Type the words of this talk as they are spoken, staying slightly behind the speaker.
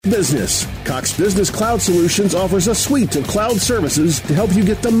Business. Cox Business Cloud Solutions offers a suite of cloud services to help you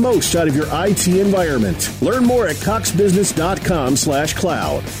get the most out of your IT environment. Learn more at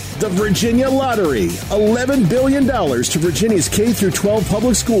coxbusiness.com/cloud. The Virginia Lottery. $11 billion to Virginia's K-12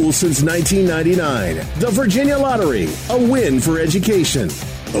 public schools since 1999. The Virginia Lottery. A win for education.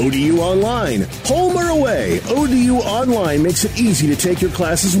 ODU Online. Home or away, ODU Online makes it easy to take your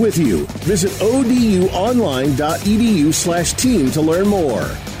classes with you. Visit oduonline.edu/team to learn more.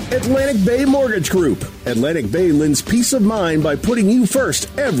 Atlantic Bay Mortgage Group. Atlantic Bay lends peace of mind by putting you first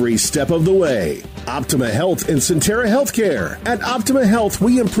every step of the way. Optima Health and Centera Healthcare. At Optima Health,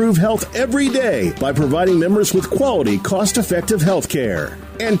 we improve health every day by providing members with quality, cost-effective health care.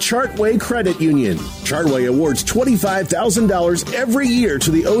 And Chartway Credit Union. Chartway awards $25,000 every year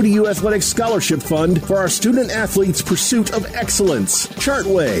to the ODU Athletic Scholarship Fund for our student athletes' pursuit of excellence.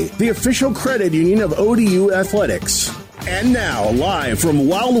 Chartway, the official credit union of ODU Athletics. And now, live from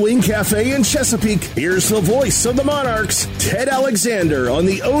Wild Wing Cafe in Chesapeake, here's the voice of the Monarchs, Ted Alexander, on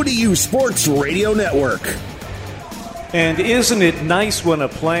the ODU Sports Radio Network. And isn't it nice when a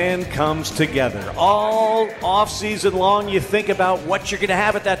plan comes together? All off-season long, you think about what you're going to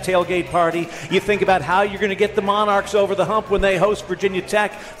have at that tailgate party. You think about how you're going to get the Monarchs over the hump when they host Virginia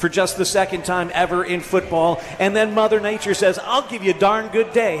Tech for just the second time ever in football. And then Mother Nature says, I'll give you a darn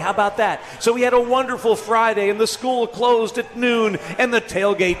good day. How about that? So we had a wonderful Friday, and the school closed at noon, and the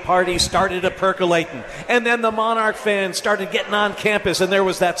tailgate party started a-percolating. And then the Monarch fans started getting on campus, and there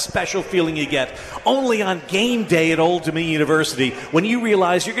was that special feeling you get only on game day at Old Dominion University when you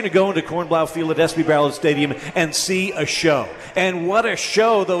realize you're going to go into Cornblau Field at SB Ballard Stadium and see a show. And what a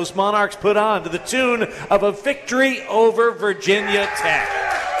show those Monarchs put on to the tune of a victory over Virginia Tech.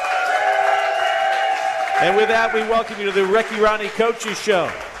 And with that, we welcome you to the Ricky Ronnie Coaches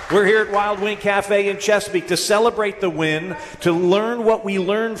Show. We're here at Wild Wing Cafe in Chesapeake to celebrate the win, to learn what we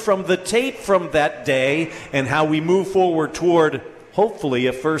learned from the tape from that day, and how we move forward toward hopefully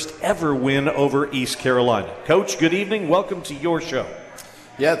a first ever win over East Carolina. Coach, good evening. Welcome to your show.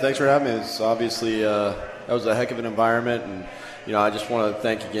 Yeah, thanks for having me. It's obviously that was a heck of an environment, and I just want to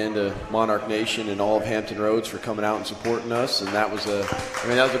thank again to Monarch Nation and all of Hampton Roads for coming out and supporting us. And that was a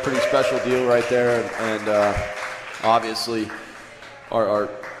pretty special deal right there. And obviously, our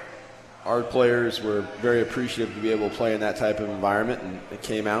players were very appreciative to be able to play in that type of environment, and it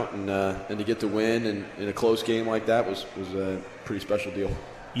came out and to get the win and in a close game like that was a pretty special deal.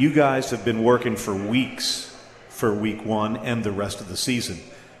 You guys have been working for weeks for week one and the rest of the season.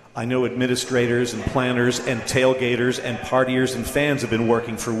 I know administrators and planners and tailgaters and partiers and fans have been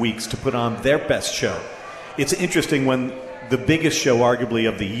working for weeks to put on their best show. It's interesting when the biggest show arguably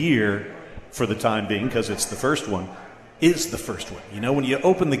of the year for the time being, because it's the first one, is the first one. When you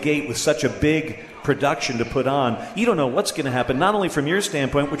open the gate with such a big production to put on, you don't know what's going to happen, not only from your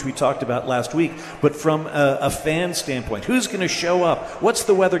standpoint, which we talked about last week, but from a fan standpoint. Who's going to show up? What's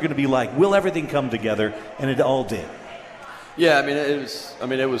the weather going to be like? Will everything come together? And it all did. Yeah,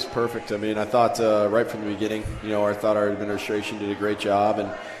 it was perfect. I thought right from the beginning, I thought our administration did a great job,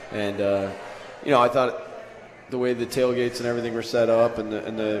 and I thought the way the tailgates and everything were set up, and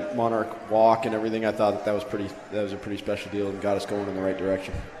the Monarch Walk and everything, I thought that was a pretty special deal and got us going in the right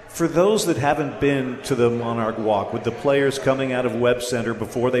direction. For those that haven't been to the Monarch Walk, with the players coming out of Webb Center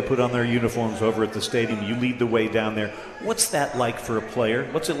before they put on their uniforms over at the stadium, you lead the way down there. What's that like for a player?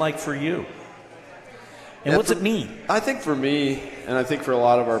 What's it like for you? And what's it mean? I think for me, and I think for a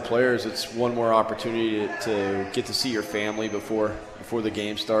lot of our players, it's one more opportunity to get to see your family before the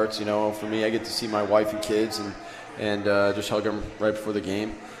game starts. For me, I get to see my wife and kids and just hug them right before the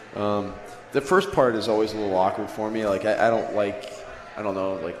game. The first part is always a little awkward for me. Like I don't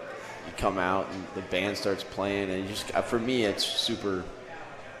know, you come out and the band starts playing, and for me, it's super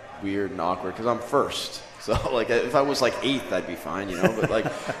weird and awkward because I'm first. So, if I was, eighth, I'd be fine,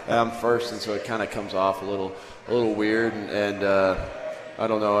 But, I'm first, and so it kind of comes off a little weird. And I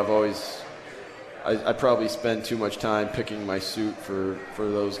don't know. I probably spend too much time picking my suit for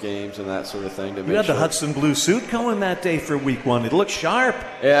those games and that sort of thing. You had the Hudson blue suit going that day for week one. It looked sharp.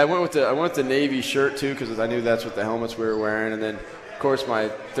 Yeah, I went with the navy shirt, too, because I knew that's what the helmets we were wearing. And then, of course, my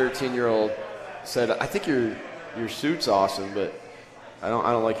 13-year-old said, I think your suit's awesome, but I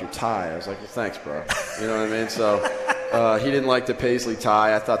don't like your tie. I was like, well, thanks, bro. You know what I mean? So he didn't like the paisley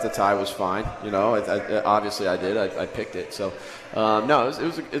tie. I thought the tie was fine. Obviously I did. I picked it. So no,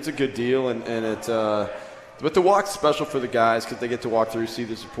 it's a good deal, and it. But the walk's special for the guys because they get to walk through, see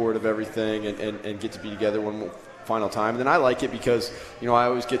the support of everything, and get to be together one final time. And then I like it because I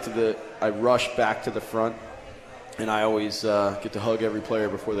always I rush back to the front, and I always get to hug every player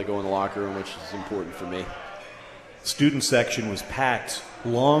before they go in the locker room, which is important for me. Student section was packed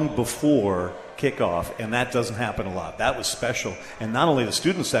long before kickoff, and that doesn't happen a lot. That was special. And not only the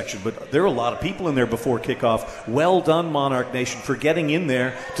student section, but there were a lot of people in there before kickoff. Well done, Monarch Nation, for getting in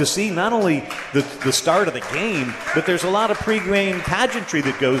there to see not only the start of the game, but there's a lot of pre-game pageantry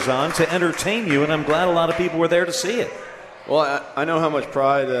that goes on to entertain you, and I'm glad a lot of people were there to see it. Well, I know how much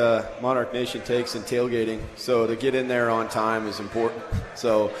pride Monarch Nation takes in tailgating, so to get in there on time is important.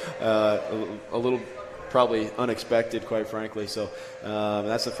 So a little probably unexpected, quite frankly. So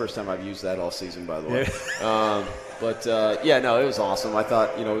that's the first time I've used that all season, by the way. It was awesome. I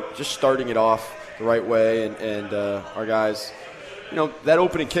thought, just starting it off the right way, and our guys, that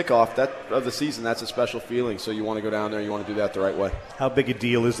opening kickoff of the season, that's a special feeling. So you want to go down there, you want to do that the right way. How big a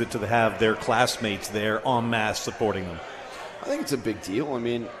deal is it to have their classmates there en masse supporting them? I think it's a big deal. I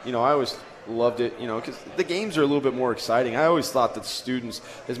mean, I always loved it, because the games are a little bit more exciting. I always thought that students,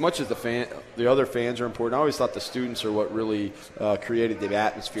 as much as the other fans are important, I always thought the students are what really created the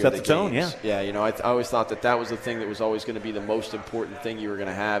atmosphere. Set the tone, yeah. Yeah, I always thought that was the thing that was always going to be the most important thing you were going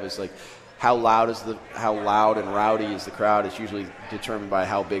to have, is like how loud and rowdy is the crowd is usually determined by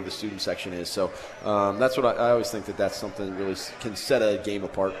how big the student section is. So that's what I always think that's something that really can set a game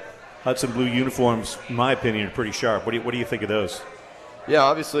apart. Hudson Blue uniforms, in my opinion, are pretty sharp. What do you think of those? Yeah,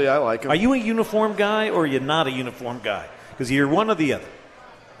 obviously I like them. Are you a uniform guy or are you not a uniform guy? Because you're one or the other.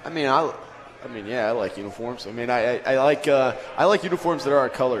 I like uniforms. I mean, I like uniforms that are our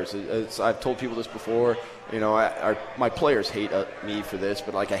colors. I've told people this before. My players hate me for this,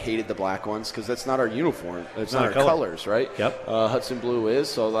 but I hated the black ones because that's not our uniform. It's not our colors, right? Yep. Hudson Blue is,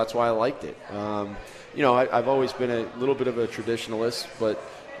 so that's why I liked it. I've always been a little bit of a traditionalist, but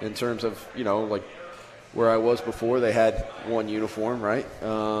in terms of where I was before, they had one uniform, right?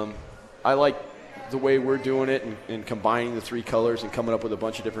 I like the way we're doing it and combining the three colors and coming up with a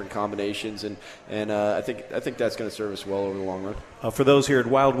bunch of different combinations, and I think that's going to serve us well over the long run. For those here at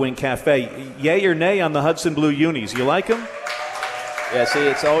Wild Wing Cafe, yay or nay on the Hudson Blue unis? You like them? Yeah, see,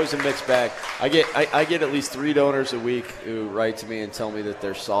 it's always a mixed bag. I get at least 3 donors a week who write to me and tell me that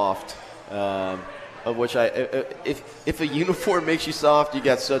they're soft. Of which if a uniform makes you soft, you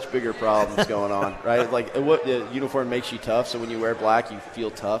got such bigger problems going on, right? Like the uniform makes you tough, so when you wear black, you feel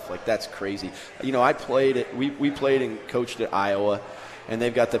tough. Like that's crazy. I played we played and coached at Iowa, and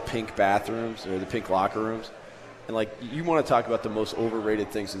they've got the pink bathrooms or the pink locker rooms, and you want to talk about the most overrated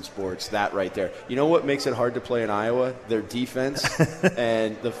things in sports, that right there. You know what makes it hard to play in Iowa? Their defense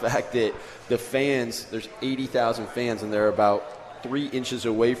and the fact that the fans, there's 80,000 fans, and they're about 3 inches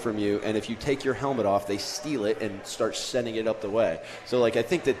away from you, and if you take your helmet off, they steal it and start sending it up the way. So, I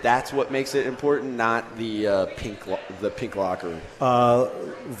think that's what makes it important, not the pink locker room.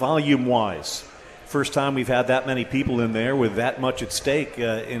 Volume-wise, first time we've had that many people in there with that much at stake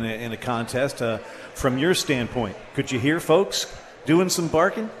in a contest. From your standpoint, could you hear folks doing some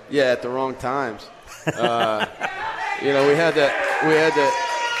barking? Yeah, at the wrong times. We had to.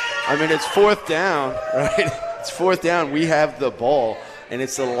 I mean, it's 4th down, right? It's 4th down. We have the ball, and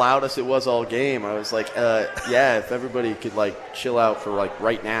it's the loudest it was all game. I was like, if everybody could chill out for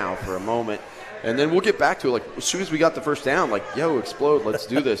right now for a moment, and then we'll get back to it. As soon as we got the first down, explode, let's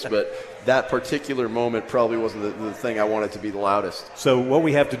do this. But that particular moment probably wasn't the thing I wanted to be the loudest. So what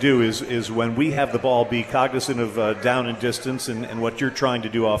we have to do is when we have the ball, be cognizant of down and distance and what you're trying to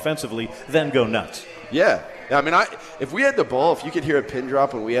do offensively, then go nuts. Yeah. I mean, if we had the ball, if you could hear a pin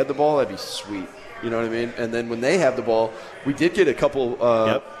drop when we had the ball, that'd be sweet. You know what I mean? And then when they have the ball, we did get a couple.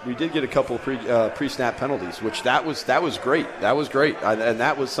 We did get a couple pre-snap penalties, which that was great. That was great, and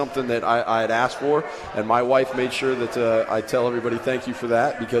that was something that I had asked for, and my wife made sure that I tell everybody thank you for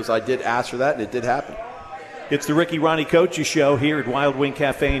that, because I did ask for that, and it did happen. It's the Ricky Ronnie Coaches Show here at Wild Wing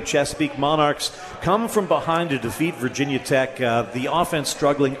Cafe in Chesapeake. Monarchs come from behind to defeat Virginia Tech. The offense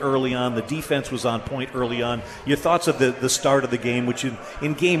struggling early on. The defense was on point early on. Your thoughts of the start of the game, which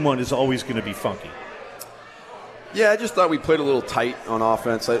in game one is always going to be funky. Yeah, I just thought we played a little tight on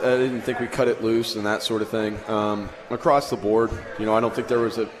offense. I didn't think we cut it loose and that sort of thing. Across the board, I don't think there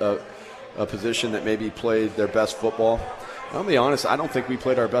was a position that maybe played their best football. I'll be honest, I don't think we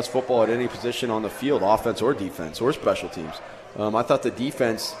played our best football at any position on the field, offense or defense or special teams. I thought the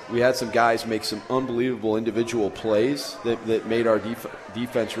defense, we had some guys make some unbelievable individual plays that made our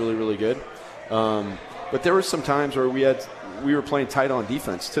defense really, really good. But there were some times where we were playing tight on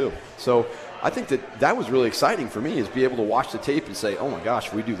defense too. So I think that was really exciting for me, is be able to watch the tape and say, oh my gosh,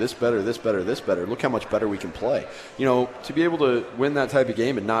 if we do this better, this better, this better, look how much better we can play. To be able to win that type of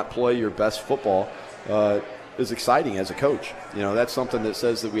game and not play your best football, is exciting as a coach. That's something that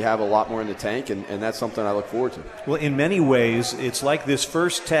says that we have a lot more in the tank, and that's something I look forward to. Well, in many ways, it's like this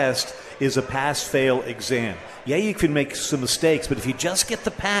first test is a pass-fail exam. Yeah, you can make some mistakes, but if you just get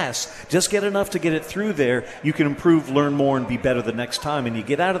the pass, just get enough to get it through there, you can improve, learn more, and be better the next time. And you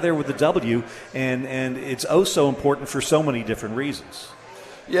get out of there with a W, and it's so important for so many different reasons.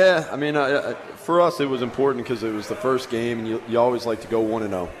 Yeah, I mean, for us it was important because it was the first game, and you always like to go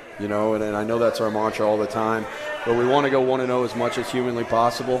 1-0, and I know that's our mantra all the time, but we want to go 1-0 as much as humanly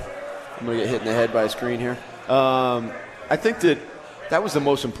possible. I'm going to get hit in the head by a screen here. I think that was the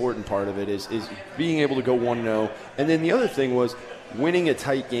most important part of it is being able to go 1-0, and then the other thing was winning a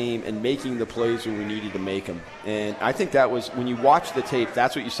tight game and making the plays when we needed to make them. And I think that was, when you watch the tape,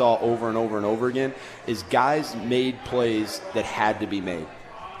 that's what you saw over and over and over again, is guys made plays that had to be made.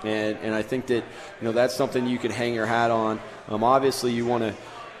 And I think that that's something you can hang your hat on. Obviously, you want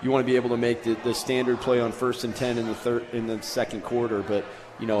to be able to make the standard play on 1st and 10 in the second quarter. But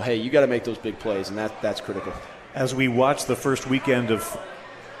hey, you got to make those big plays, and that's critical. As we watched the first weekend of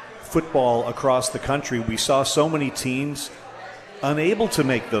football across the country, we saw so many teams unable to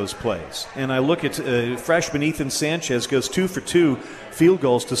make those plays. And I look at freshman Ethan Sanchez goes 2 for 2 field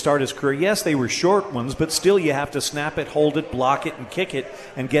goals to start his career. Yes, they were short ones, but still you have to snap it, hold it, block it, and kick it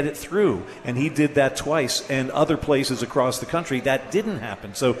and get it through. And he did that twice. And other places across the country, that didn't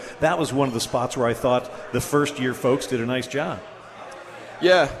happen. So that was one of the spots where I thought the first-year folks did a nice job.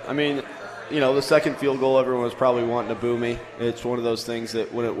 Yeah, I mean, the second field goal, everyone was probably wanting to boo me. It's one of those things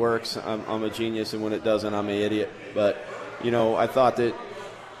that when it works, I'm a genius, and when it doesn't, I'm an idiot. But I thought that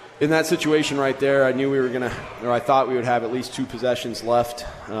in that situation right there, I knew I thought we would have at least 2 possessions left,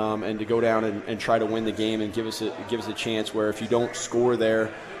 and to go down and try to win the game and give us a chance where if you don't score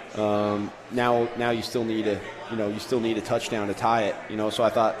there, now you still need a touchdown to tie it. So I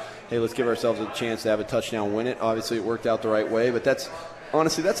thought, hey, let's give ourselves a chance to have a touchdown, win it. Obviously, it worked out the right way, but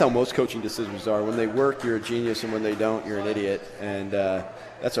honestly, that's how most coaching decisions are. When they work, you're a genius, and when they don't, you're an idiot. And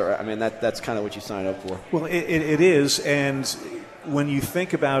that's all right. I mean, that's kind of what you sign up for. Well, it is. And when you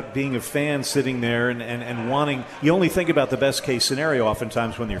think about being a fan sitting there and wanting, you only think about the best case scenario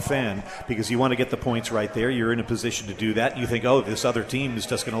oftentimes when you're a fan, because you want to get the points right there. You're in a position to do that. You think, oh, this other team is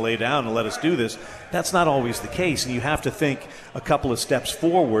just going to lay down and let us do this. That's not always the case. And you have to think a couple of steps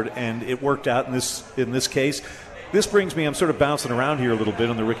forward, and it worked out in this case. This brings me, I'm sort of bouncing around here a little bit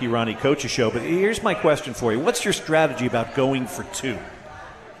on the Ricky Ronnie Coaches Show, but here's my question for you. What's your strategy about going for 2?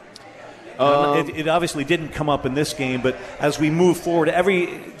 It obviously didn't come up in this game, but as we move forward,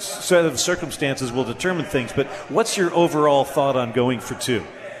 every set of circumstances will determine things. But what's your overall thought on going for 2?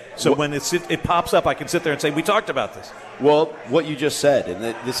 So when it pops up, I can sit there and say, we talked about this. Well, what you just said, and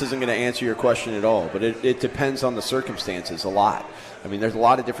this isn't going to answer your question at all, but it depends on the circumstances a lot. I mean, there's a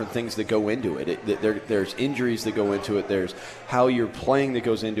lot of different things that go into it. There's injuries that go into it. There's how you're playing that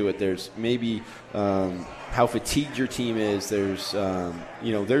goes into it. There's maybe how fatigued your team is. There's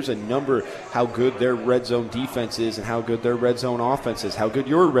there's a number, how good their red zone defense is and how good their red zone offense is, how good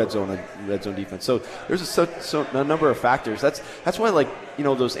your red zone defense. So there's a number of factors. That's why,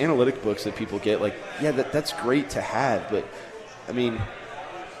 those analytic books that people get, that's great to have, but I mean,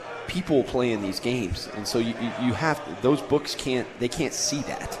 people play in these games, and so you have to, those books can't see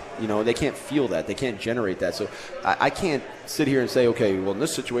that, they can't feel that, they can't generate that. So I can't sit here and say, okay, well, in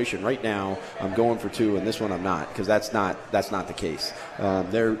this situation right now I'm going for 2 and this one I'm not, because that's not the case.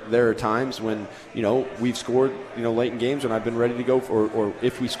 There are times when we've scored late in games and I've been ready to go for, or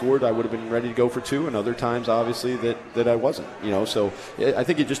if we scored I would have been ready to go for 2, and other times obviously that I wasn't. So I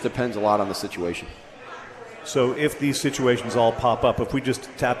think it just depends a lot on the situation. So if these situations all pop up, if we just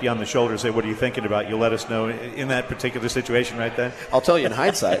tap you on the shoulder and say, what are you thinking about, you'll let us know in that particular situation right then? I'll tell you in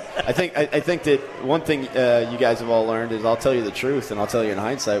hindsight. I think that one thing you guys have all learned is I'll tell you the truth, and I'll tell you in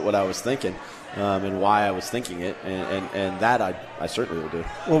hindsight what I was thinking. And why I was thinking it, and that I certainly will do.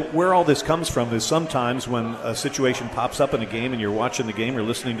 Well, where all this comes from is sometimes when a situation pops up in a game and you're watching the game or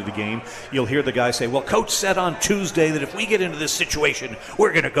listening to the game, you'll hear the guy say, well, Coach said on Tuesday that if we get into this situation,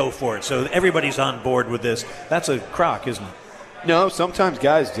 we're going to go for it. So everybody's on board with this. That's a crock, isn't it? No, sometimes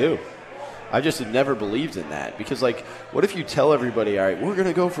guys do. I just had never believed in that, because, what if you tell everybody, all right, we're going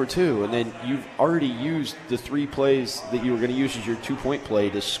to go for 2, and then you've already used the 3 plays that you were going to use as your 2-point play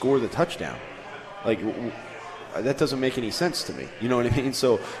to score the touchdown? That doesn't make any sense to me. You know what I mean?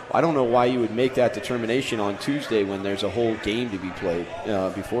 So I don't know why you would make that determination on Tuesday when there's a whole game to be played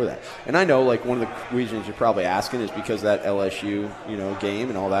before that. And I know, one of the reasons you're probably asking is because that LSU, game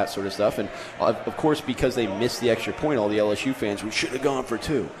and all that sort of stuff. And, of course, because they missed the extra point, all the LSU fans, we should have gone for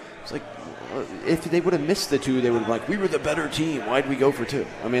 2. It's like, if they would have missed the 2, they would have been like, we were the better team. Why'd we go for 2?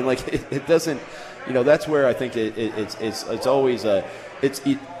 I mean, like, it doesn't, that's where I think it's always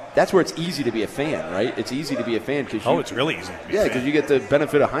that's where it's easy to be a fan, right? It's easy to be a fan because it's really easy. Because you get the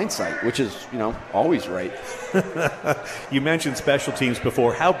benefit of hindsight, which is always right. You mentioned special teams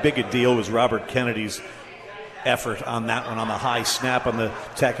before. How big a deal was Robert Kennedy's effort on that one, on the high snap, on the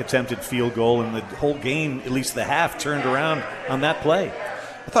Tech attempted field goal, and the whole game, at least the half, turned around on that play?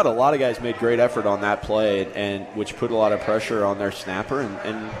 I thought a lot of guys made great effort on that play, and which put a lot of pressure on their snapper.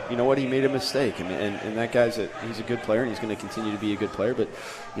 And you know what? He made a mistake. I mean, and that guy's he's a good player, and he's going to continue to be a good player. But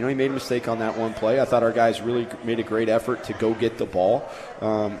he made a mistake on that one play. I thought our guys really made a great effort to go get the ball,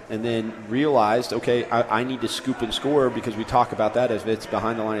 and then realized, okay, I need to scoop and score, because we talk about that as if it's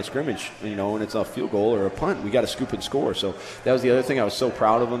behind the line of scrimmage, and it's a field goal or a punt. We got to scoop and score. So that was the other thing. I was so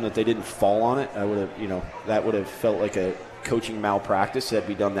proud of them that they didn't fall on it. I would have, that would have felt like a coaching malpractice had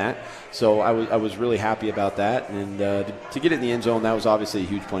we done that. So I was really happy about that, and to get it in the end zone, that was obviously a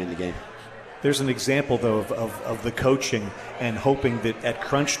huge play in the game. There's an example, though, of the coaching and hoping that at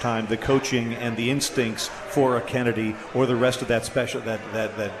crunch time, the coaching and the instincts for a Kennedy or the rest of that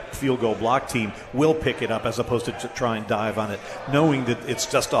that field goal block team will pick it up, as opposed to try and dive on it, knowing that it's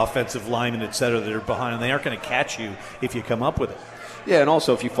just offensive linemen, et cetera, that are behind, and they aren't going to catch you if you come up with it. Yeah, and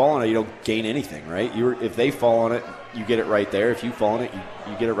also if you fall on it, you don't gain anything, right? If they fall on it, you get it right there. If you fall on it,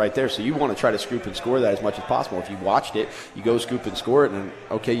 you get it right there. So you want to try to scoop and score that as much as possible. If you watched it, you go scoop and score it, and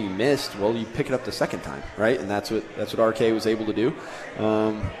okay, you missed. Well, you pick it up the second time, right? And that's what RK was able to do.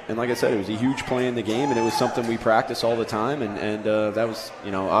 And like I said, it was a huge play in the game, and it was something we practice all the time. And that was,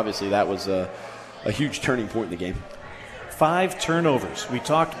 obviously that was a huge turning point in the game. 5 turnovers. We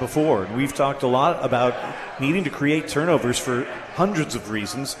talked before, and we've talked a lot about needing to create turnovers for hundreds of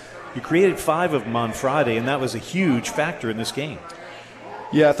reasons. You created 5 of them on Friday, and that was a huge factor in this game.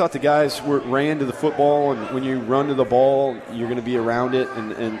 Yeah, I thought the guys ran to the football, and when you run to the ball, you're going to be around it,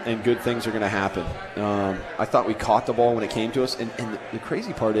 and good things are going to happen. I thought we caught the ball when it came to us, and the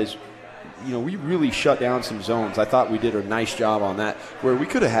crazy part is, we really shut down some zones. I thought we did a nice job on that, where we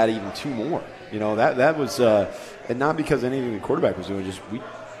could have had even 2 more. That was, and not because anything the quarterback was doing, just we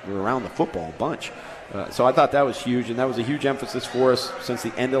were around the football a bunch. So I thought that was huge, and that was a huge emphasis for us since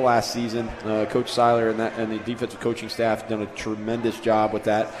the end of last season. Coach Seiler and the defensive coaching staff have done a tremendous job with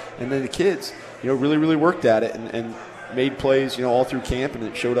that. And then the kids, really, really worked at it and made plays, all through camp, and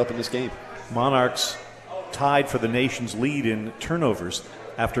it showed up in this game. Monarchs tied for the nation's lead in turnovers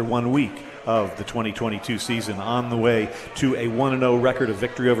after 1 week of the 2022 season, on the way to a 1-0 record of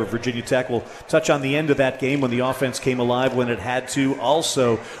victory over Virginia Tech. We'll touch on the end of that game when the offense came alive when it had to.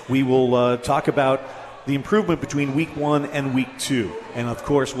 Also, we will talk about the improvement between week 1 and week 2. And, of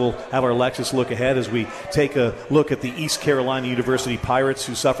course, we'll have our Lexus look ahead as we take a look at the East Carolina University Pirates,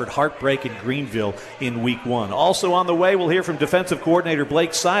 who suffered heartbreak in Greenville in week 1. Also on the way, we'll hear from defensive coordinator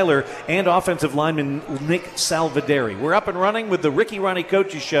Blake Seiler and offensive lineman Nick Salvaderi. We're up and running with the Ricky Ronnie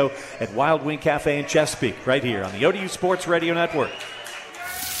Coaches Show at Wild Wing Cafe in Chesapeake, right here on the ODU Sports Radio Network.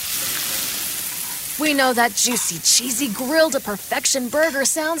 We know that juicy, cheesy, grilled to perfection burger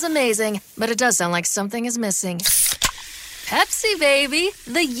sounds amazing, but it does sound like something is missing. Pepsi, baby!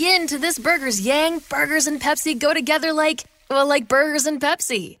 The yin to this burger's yang. Burgers and Pepsi go together like burgers and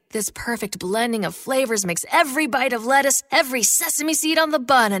Pepsi. This perfect blending of flavors makes every bite of lettuce, every sesame seed on the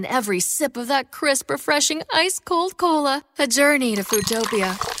bun, and every sip of that crisp, refreshing, ice-cold cola a journey to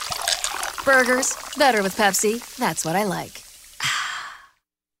Foodtopia. Burgers, better with Pepsi. That's what I like.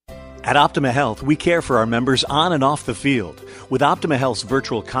 At Optima Health, we care for our members on and off the field. With Optima Health's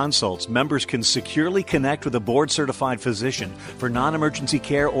virtual consults, members can securely connect with a board-certified physician for non-emergency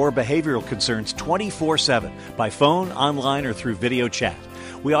care or behavioral concerns 24/7 by phone, online, or through video chat.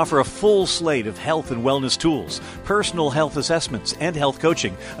 We offer a full slate of health and wellness tools, personal health assessments, and health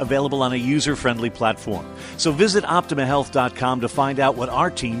coaching available on a user-friendly platform. So visit OptimaHealth.com to find out what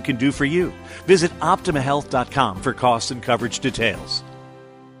our team can do for you. Visit OptimaHealth.com for cost and coverage details.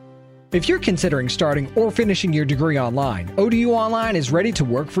 If you're considering starting or finishing your degree online, ODU Online is ready to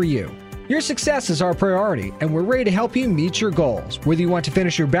work for you. Your success is our priority, and we're ready to help you meet your goals, whether you want to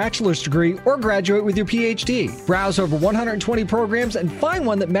finish your bachelor's degree or graduate with your PhD. Browse over 120 programs and find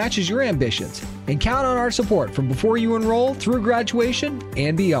one that matches your ambitions. And count on our support from before you enroll through graduation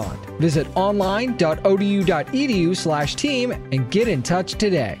and beyond. Visit online.odu.edu/team and get in touch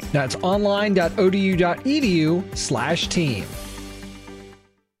today. That's online.odu.edu/team.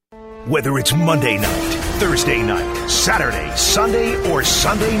 Whether it's Monday night, Thursday night, Saturday, Sunday, or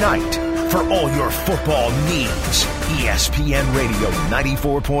Sunday night, for all your football needs, ESPN Radio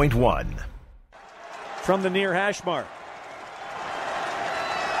 94.1. From the near hash mark.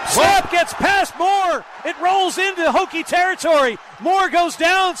 Snap gets past Moore. It rolls into Hokie territory. Moore goes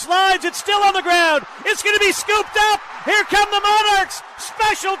down, slides. It's still on the ground. It's going to be scooped up. Here come the Monarchs.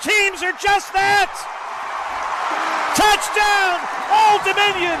 Special teams are just that. Touchdown, Old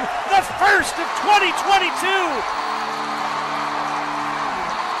Dominion, the first of 2022.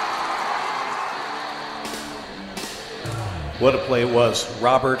 What a play it was.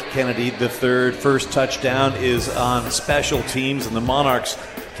 Robert Kennedy III, first touchdown is on special teams, and the Monarchs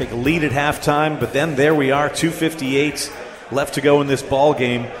take a lead at halftime, but then there we are, 2:58 left to go in this ball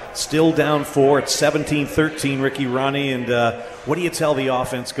game. Still down 4. It's 17-13, Ricky Ronnie. And what do you tell the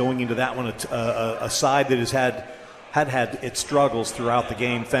offense going into that one, a side that has had its struggles throughout the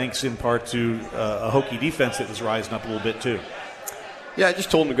game, thanks in part to a Hokie defense that was rising up a little bit too? Yeah, I just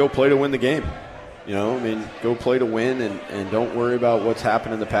told them to go play to win the game. You know, I mean, go play to win and don't worry about what's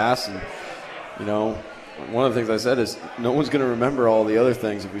happened in the past. And, you know, one of the things I said is no one's going to remember all the other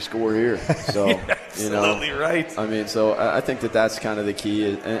things if we score here. So, absolutely right. I mean, so I think that's kind of the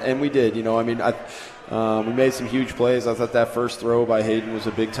key. And we did, you know, I mean, we made some huge plays. I thought that first throw by Hayden was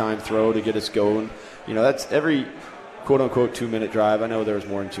a big-time throw to get us going. You know, that's every quote-unquote 2-minute drive. I know there was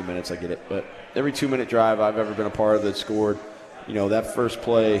more than 2 minutes, I get it. But every 2-minute drive I've ever been a part of that scored, you know, that first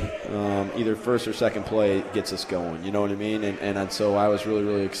play, either first or second play, gets us going. You know what I mean? And so I was really,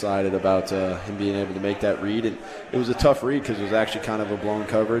 really excited about him being able to make that read. And it was a tough read because it was actually kind of a blown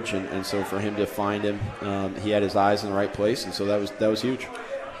coverage. And so for him to find him, he had his eyes in the right place. And so that was huge.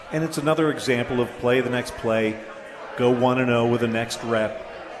 And it's another example of play the next play, go 1-0 with the next rep.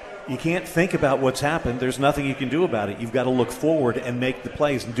 You can't think about what's happened. There's nothing you can do about it. You've got to look forward and make the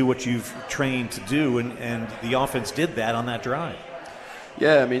plays and do what you've trained to do, and the offense did that on that drive.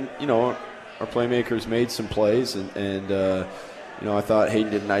 Yeah, I mean, you know, our playmakers made some plays, and you know, I thought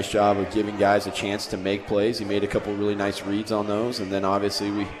Hayden did a nice job of giving guys a chance to make plays. He made a couple really nice reads on those, and then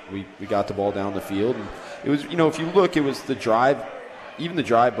obviously we got the ball down the field. And it was, you know, if you look, it was the drive, even the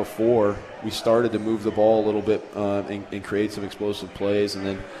drive before we started to move the ball a little bit and create some explosive plays, and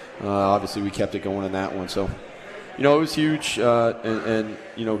then obviously we kept it going in that one. So, you know, it was huge, and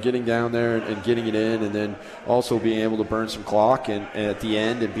you know, getting down there and getting it in, and then also being able to burn some clock and at the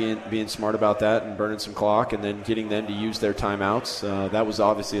end and being smart about that and burning some clock, and then getting them to use their timeouts. That was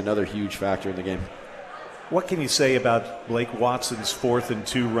obviously another huge factor in the game. What can you say about Blake Watson's 4th and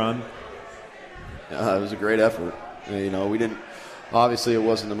 2 run? It was a great effort. You know, we didn't. Obviously, it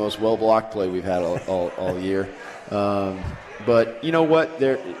wasn't the most well-blocked play we've had all year. But you know what?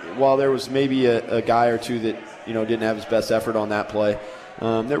 While there was maybe a guy or two that, you know, didn't have his best effort on that play,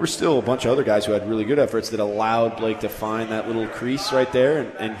 there were still a bunch of other guys who had really good efforts that allowed Blake to find that little crease right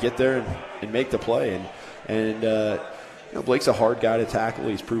there and get there and make the play. And you know, Blake's a hard guy to tackle.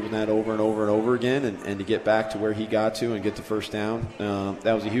 He's proven that over and over and over again. And to get back to where he got to and get the first down,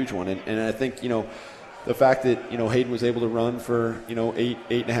 that was a huge one. And I think, you know, the fact that, you know, Hayden was able to run for, you know,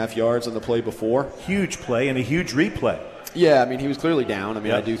 8.5 yards on the play before. Huge play and a huge replay. Yeah, I mean, he was clearly down. I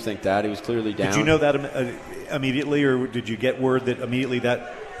mean, I do think that. He was clearly down. Did you know that immediately, or did you get word that immediately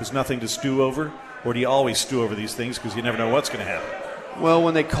that was nothing to stew over? Or do you always stew over these things because you never know what's going to happen? Well,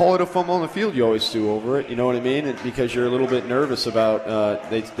 when they call it a fumble on the field, you always stew over it. You know what I mean? And because you're a little bit nervous about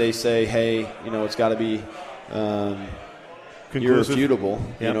they say, hey, you know, it's got to be irrefutable.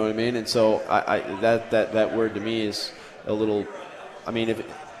 Yep. You know what I mean? And so that word to me is a little. I mean,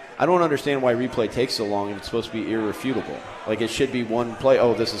 I don't understand why replay takes so long if it's supposed to be irrefutable. Like, it should be one play.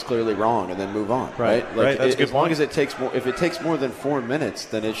 Oh, this is clearly wrong, and then move on. Right. Like, right. That's as long as it takes more. If it takes more than 4 minutes,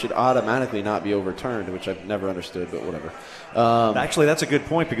 then it should automatically not be overturned, which I've never understood. But whatever. Actually, that's a good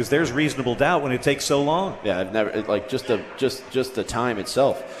point because there's reasonable doubt when it takes so long. Yeah, I've never just the time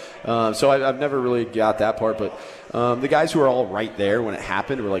itself. So I've never really got that part. But the guys who are all right there when it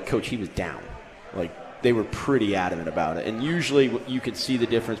happened were like, Coach, he was down. Like, they were pretty adamant about it. And usually you can see the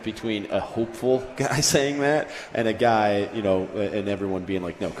difference between a hopeful guy saying that and a guy, you know, and everyone being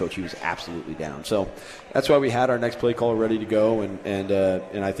like, no, Coach, he was absolutely down. So that's why we had our next play call ready to go. And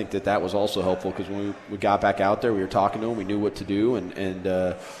I think that was also helpful because when we got back out there, we were talking to him. We knew what to do.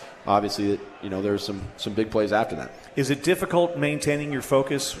 And obviously, you know, there was some big plays after that. Is it difficult maintaining your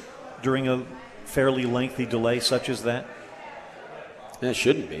focus during a fairly lengthy delay such as that? It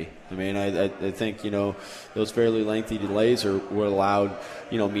shouldn't be. I mean, I think, you know, those fairly lengthy delays were allowed,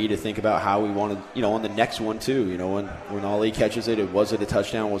 you know, me to think about how we wanted, you know, on the next one too. You know, when Ali catches it, was it a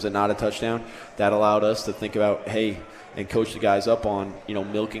touchdown? Was it not a touchdown? That allowed us to think about, hey, and coach the guys up on, you know,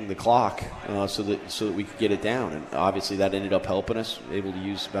 milking the clock so that we could get it down. And obviously that ended up helping us, able to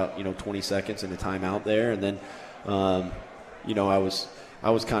use about, you know, 20 seconds in a timeout there. And then, you know, I was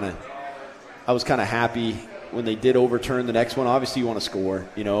kind of happy when they did overturn the next one, obviously you want to score,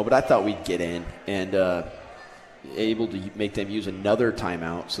 but I thought we'd get in and able to make them use another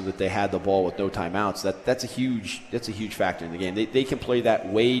timeout so that they had the ball with no timeouts. That's a huge factor in the game. They can play that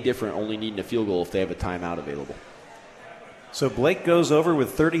way different, only needing a field goal if they have a timeout available. So Blake goes over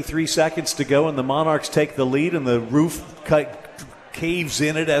with 33 seconds to go, and the Monarchs take the lead, and the roof caves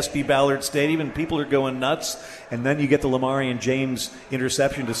in at SB Ballard Stadium, and people are going nuts. And then you get the Lamarian James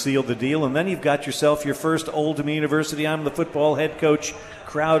interception to seal the deal, and then you've got yourself your first Old Dominion University I'm the football head coach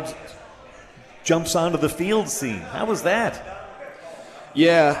crowd jumps onto the field scene. How was that?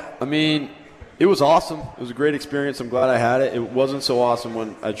 Yeah, I mean, it was awesome. It was a great experience. I'm glad I had it. It wasn't so awesome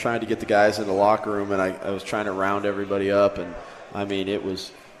when I tried to get the guys in the locker room and I was trying to round everybody up. And, I mean, it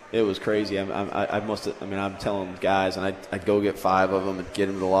was crazy. I'm telling guys, and I'd go get 5 of them and get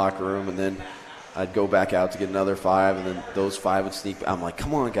them to the locker room, and then I'd go back out to get another 5, and then those 5 would sneak. I'm like,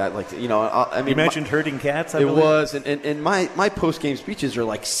 come on, guys. Like, you mentioned herding cats, I believe. It was, and my post-game speeches are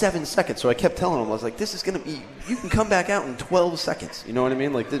like 7 seconds, so I kept telling them, I was like, this is going to be, you can come back out in 12 seconds. You know what I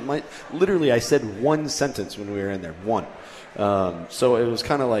mean? Like, literally I said 1 sentence when we were in there, 1. So it was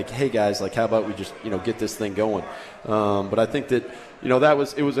kind of like, hey, guys, like, how about we just, get this thing going? But I think that,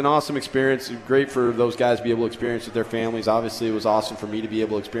 it was an awesome experience. Great for those guys to be able to experience with their families. Obviously, it was awesome for me to be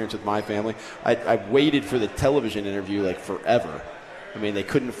able to experience with my family. I waited for the television interview like forever. I mean, they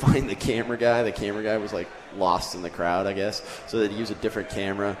couldn't find the camera guy. The camera guy was like lost in the crowd, I guess. So they'd use a different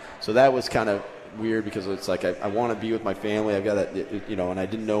camera. So that was kind of weird because it's like I want to be with my family. I've got to, and I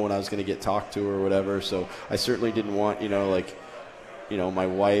didn't know when I was going to get talked to or whatever. So I certainly didn't want, my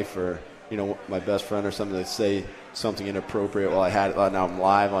wife or, my best friend or something to say something inappropriate while I had it. Now I'm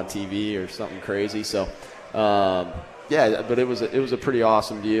live on TV or something crazy. So, but it was a pretty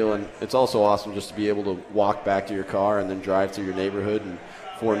awesome deal, and it's also awesome just to be able to walk back to your car and then drive through your neighborhood, and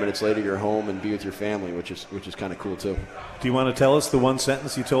 4 minutes later you're home and be with your family, which is kind of cool too. Do you want to tell us the one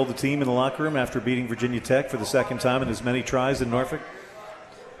sentence you told the team in the locker room after beating Virginia Tech for the second time in as many tries in Norfolk?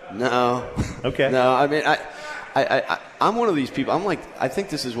 No. Okay. No, I mean I'm one of these people. I think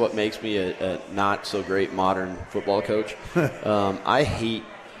this is what makes me a not so great modern football coach. I hate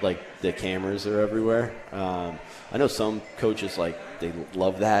like the cameras are everywhere. I know some coaches they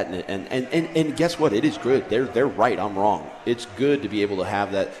love that, and guess what? It is good. They're right. I'm wrong. It's good to be able to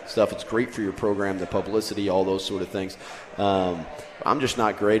have that stuff. It's great for your program, the publicity, all those sort of things. I'm just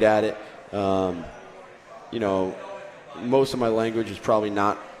not great at it. Most of my language is probably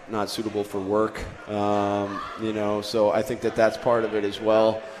not suitable for work, so I think that's part of it as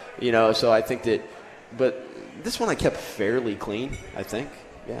well, so I think that, but this one I kept fairly clean, I think.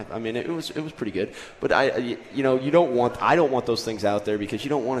 Yeah, I mean, it was pretty good, but I don't want those things out there because you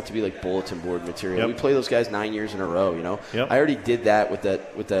don't want it to be like bulletin board material. Yep. We play those guys 9 years in a row, Yep. I already did that with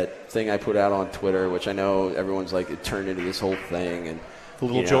that thing I put out on Twitter, which I know everyone's like, it turned into this whole thing, and the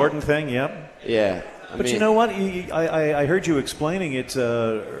little Jordan thing. Yep. Yeah. But you know what? I heard you explaining it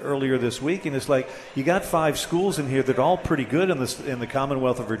earlier this week, and it's like you got 5 schools in here that are all pretty good in the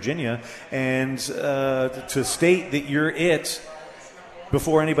Commonwealth of Virginia, and to state that you're it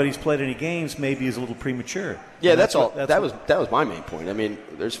before anybody's played any games maybe is a little premature. Yeah, that was my main point. I mean,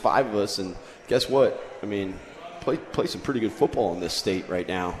 there's 5 of us, and guess what? I mean, play some pretty good football in this state right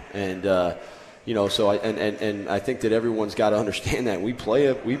now, and. So I think that everyone's got to understand that we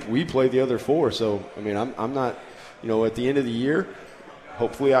play the other 4. So I mean, I'm not, at the end of the year,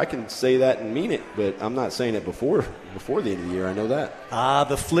 hopefully I can say that and mean it, but I'm not saying it before the end of the year. I know that.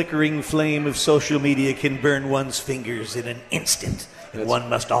 The flickering flame of social media can burn one's fingers in an instant, and one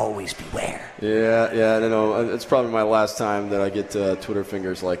must always beware. Yeah, I know. It's probably my last time that I get Twitter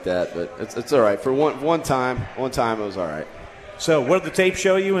fingers like that, but it's all right. For one time it was all right. So what did the tape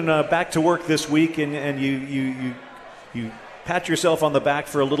show you? And back to work this week, and you pat yourself on the back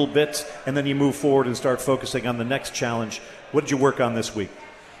for a little bit, and then you move forward and start focusing on the next challenge. What did you work on this week?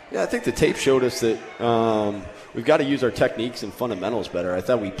 Yeah, I think the tape showed us that we've got to use our techniques and fundamentals better. I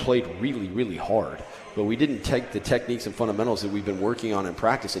thought we played really, really hard, but we didn't take the techniques and fundamentals that we've been working on in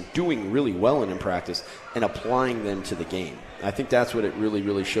practice and doing really well in practice and applying them to the game. I think that's what it really,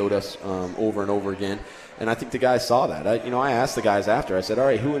 really showed us over and over again. And I think the guys saw that. I asked the guys after. I said, all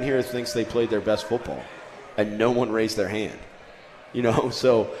right, who in here thinks they played their best football? And no one raised their hand.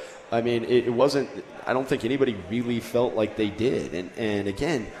 So, I mean, it wasn't – I don't think anybody really felt like they did. And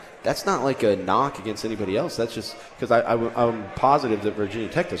again, that's not like a knock against anybody else. That's just because I'm positive that Virginia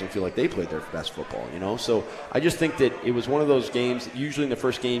Tech doesn't feel like they played their best football, So I just think that it was one of those games. Usually in the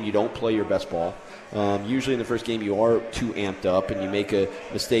first game, you don't play your best ball. Usually in the first game, you are too amped up and you make a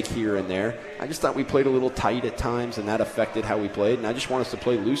mistake here and there. I just thought we played a little tight at times, and that affected how we played. And I just want us to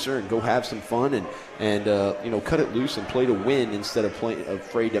play looser and go have some fun and cut it loose and play to win instead of playing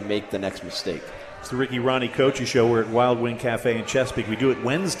afraid to make the next mistake. It's the Ricky Ronnie Coaches Show. We're at Wild Wing Cafe in Chesapeake. We do it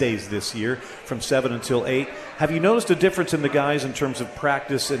Wednesdays this year from 7 until 8. Have you noticed a difference in the guys in terms of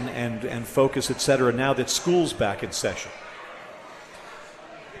practice and focus, et cetera, now that school's back in session?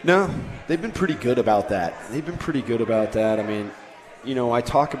 No, they've been pretty good about that. I mean, I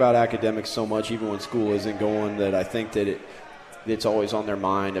talk about academics so much, even when school isn't going, that I think that it's always on their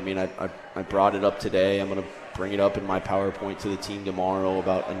mind. I mean, I brought it up today. I'm going to bring it up in my PowerPoint to the team tomorrow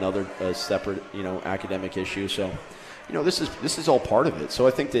about another separate, academic issue. So, this is all part of it. So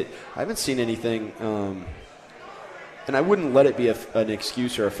I think that I haven't seen anything, and I wouldn't let it be an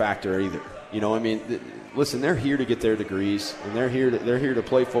excuse or a factor either. Listen, they're here to get their degrees, and they're here to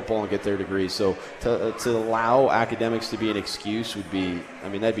play football and get their degrees. So to allow academics to be an excuse would be,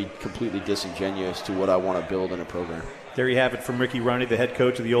 that'd be completely disingenuous to what I want to build in a program. There you have it from Ricky Ronnie, the head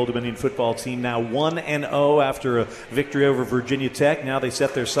coach of the Old Dominion football team, now 1-0 after a victory over Virginia Tech. Now they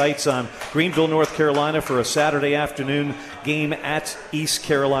set their sights on Greenville, North Carolina for a Saturday afternoon game at East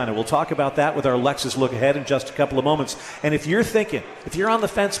Carolina. We'll talk about that with our Lexus Look Ahead in just a couple of moments. And if you're on the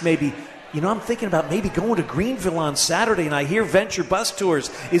fence maybe, I'm thinking about maybe going to Greenville on Saturday, and I hear Venture Bus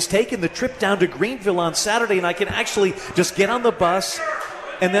Tours is taking the trip down to Greenville on Saturday, and I can actually just get on the bus,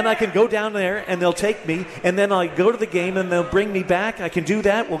 and then I can go down there, and they'll take me, and then I go to the game, and they'll bring me back. I can do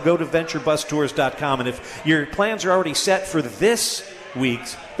that. We'll go to venturebustours.com. And if your plans are already set for this week,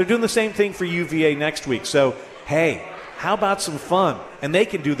 they're doing the same thing for UVA next week. So, hey, how about some fun? And they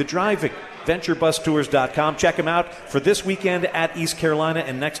can do the driving. VentureBusTours.com. Check them out for this weekend at East Carolina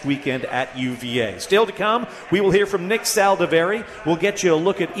and next weekend at UVA. Still to come, we will hear from Nick Saldivari. We'll get you a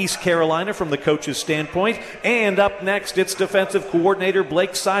look at East Carolina from the coach's standpoint. And up next, it's defensive coordinator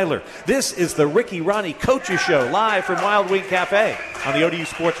Blake Seiler. This is the Ricky Ronnie Coaches Show, live from Wild Wing Cafe on the ODU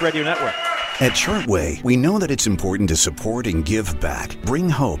Sports Radio Network. At Chartway, we know that it's important to support and give back, bring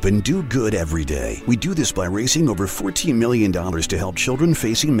hope, and do good every day. We do this by raising over $14 million to help children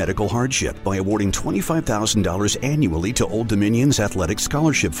facing medical hardship by awarding $25,000 annually to Old Dominion's Athletic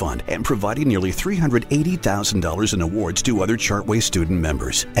Scholarship Fund and providing nearly $380,000 in awards to other Chartway student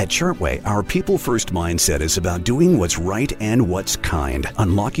members. At Chartway, our people-first mindset is about doing what's right and what's kind,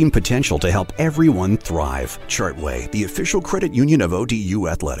 unlocking potential to help everyone thrive. Chartway, the official credit union of ODU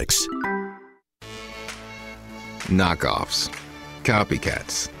Athletics. Knockoffs,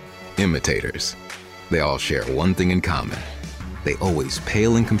 copycats, imitators. They all share one thing in common. They always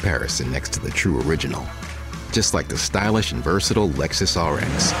pale in comparison next to the true original. Just like the stylish and versatile Lexus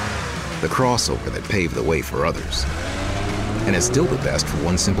RX. The crossover that paved the way for others. And it's still the best for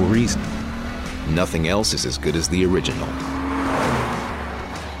one simple reason. Nothing else is as good as the original.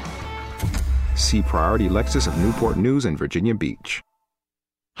 See Priority Lexus of Newport News and Virginia Beach.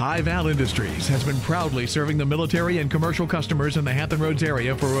 High Val Industries has been proudly serving the military and commercial customers in the Hampton Roads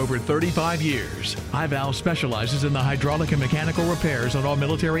area for over 35 years. High Val specializes in the hydraulic and mechanical repairs on all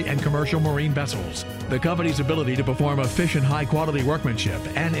military and commercial marine vessels. The company's ability to perform efficient, high-quality workmanship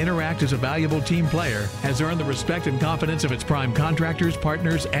and interact as a valuable team player has earned the respect and confidence of its prime contractors,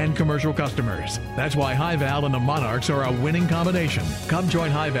 partners, and commercial customers. That's why High Val and the Monarchs are a winning combination. Come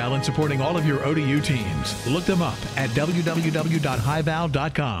join High Val in supporting all of your ODU teams. Look them up at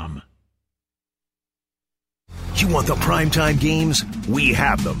www.highval.com. You want the primetime games? We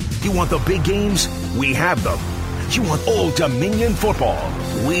have them. You want the big games? We have them. You want Old Dominion football?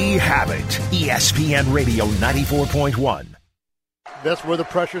 We have it. ESPN Radio 94.1. That's where the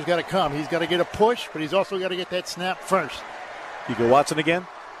pressure's got to come. He's got to get a push, but he's also got to get that snap first. You go Watson again?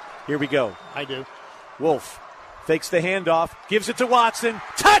 Here we go. I do. Wolf fakes the handoff, gives it to Watson.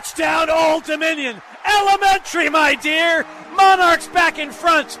 Touchdown, Old Dominion! Elementary, my dear! Monarchs back in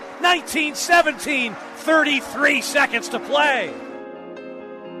front, 19-17, 33 seconds to play.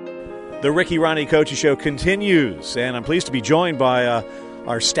 The Ricky Ronnie Coaches Show continues, and I'm pleased to be joined by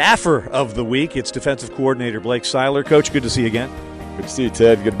our staffer of the week. It's defensive coordinator Blake Seiler. Coach, good to see you again. Good to see you,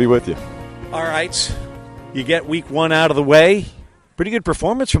 Ted. Good to be with you. All right, you get week one out of the way. Pretty good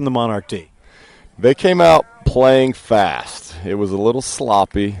performance from the Monarch D. They came out playing fast. It was a little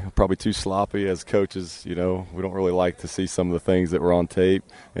sloppy, probably too sloppy as coaches. We don't really like to see some of the things that were on tape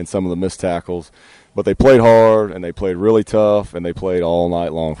and some of the missed tackles. But they played hard, and they played really tough, and they played all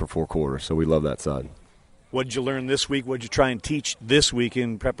night long for 4 quarters. So we love that side. What did you learn this week? What did you try and teach this week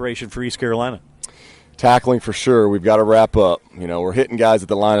in preparation for East Carolina? Tackling for sure. We've got to wrap up. We're hitting guys at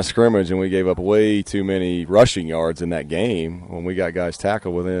the line of scrimmage, and we gave up way too many rushing yards in that game when we got guys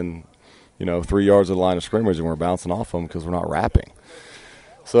tackled within, 3 yards of the line of scrimmage, and we're bouncing off them because we're not wrapping.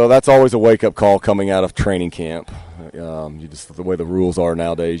 So that's always a wake-up call coming out of training camp. The way the rules are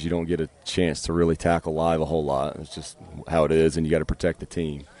nowadays, you don't get a chance to really tackle live a whole lot. It's just how it is, and you got to protect the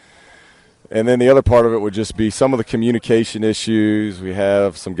team. And then the other part of it would just be some of the communication issues. We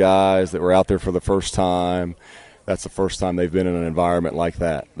have some guys that were out there for the first time. That's the first time they've been in an environment like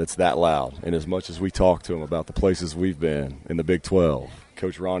that, that's that loud. And as much as we talk to them about the places we've been in the Big 12,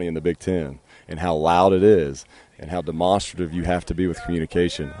 Coach Ronnie in the Big 10, and how loud it is and how demonstrative you have to be with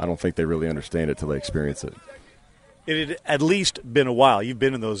communication, I don't think they really understand it till they experience it. It had at least been a while. You've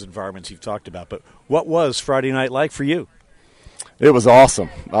been in those environments you've talked about. But what was Friday night like for you? It was awesome.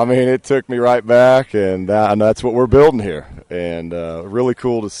 It took me right back, and that's what we're building here. And really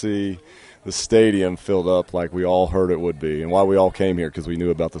cool to see the stadium filled up like we all heard it would be, and why we all came here, because we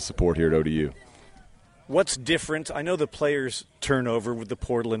knew about the support here at ODU. What's different? I know the players turn over with the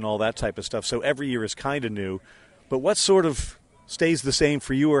portal and all that type of stuff, so every year is kind of new. But what sort of stays the same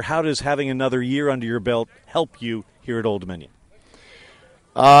for you, or how does having another year under your belt help you here at Old Dominion?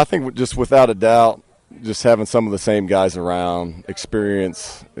 I think just without a doubt, just having some of the same guys around,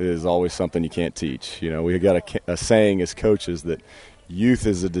 experience is always something you can't teach. We got a saying as coaches that youth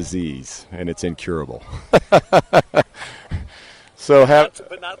is a disease and it's incurable. But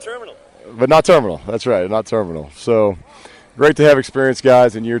not terminal. But not terminal. That's right, not terminal. So great to have experienced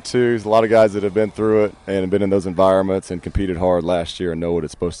guys in year two. There's a lot of guys that have been through it and have been in those environments and competed hard last year and know what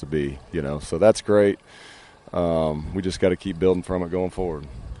it's supposed to be. So that's great. We just got to keep building from it going forward.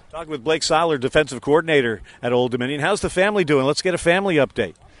 Talking with Blake Seiler, defensive coordinator at Old Dominion. How's the family doing? Let's get a family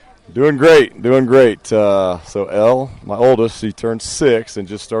update. Doing great. So Elle, my oldest, she turned 6 and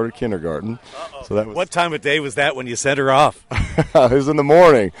just started kindergarten. So that was. What time of day was that when you sent her off? It was in the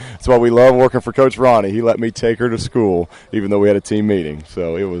morning. That's why we love working for Coach Ronnie. He let me take her to school, even though we had a team meeting.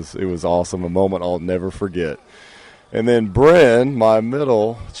 So it was awesome, a moment I'll never forget. And then Bryn, my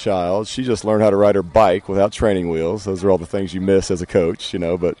middle child, she just learned how to ride her bike without training wheels. Those are all the things you miss as a coach,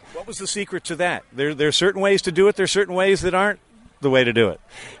 But what was the secret to that? There are certain ways to do it. There are certain ways that aren't the way to do it.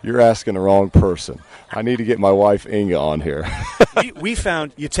 You're asking the wrong person. I need to get my wife Inga on here. we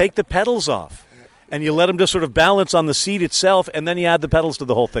found you take the pedals off, and you let them just sort of balance on the seat itself, and then you add the pedals to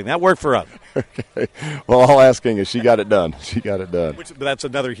the whole thing. That worked for us. Okay. Well, I'll ask Inga. She got it done. But that's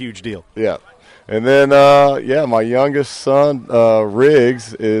another huge deal. Yeah. And then, my youngest son,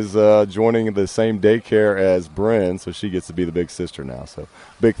 Riggs, is joining the same daycare as Bryn, so she gets to be the big sister now. So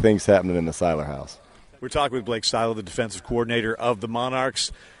big things happening in the Seiler house. We're talking with Blake Seiler, the defensive coordinator of the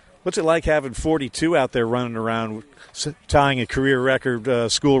Monarchs. What's it like having 42 out there running around, tying a career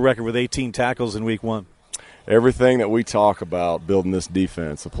record, school record with 18 tackles in week 1? Everything that we talk about building this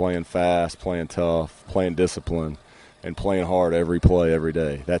defense, of playing fast, playing tough, playing discipline, and playing hard every play, every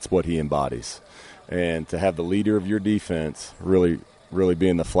day, that's what he embodies. And to have the leader of your defense really, really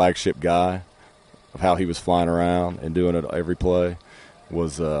being the flagship guy of how he was flying around and doing it every play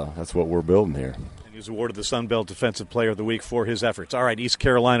was that's what we're building here. And he was awarded the Sun Belt Defensive Player of the Week for his efforts. All right, East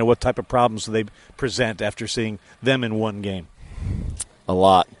Carolina, what type of problems do they present after seeing them in one game? A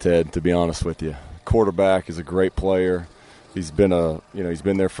lot, Ted, to be honest with you. Quarterback is a great player. He's been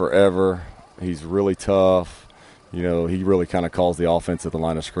there forever. He's really tough. He really kind of calls the offense at the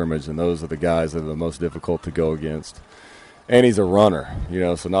line of scrimmage, and those are the guys that are the most difficult to go against. And he's a runner,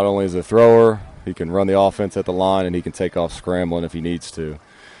 so not only is he a thrower, he can run the offense at the line, and he can take off scrambling if he needs to.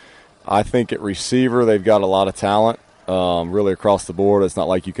 I think at receiver they've got a lot of talent, really across the board. It's not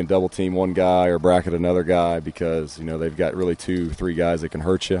like you can double-team one guy or bracket another guy because, they've got really 2-3 guys that can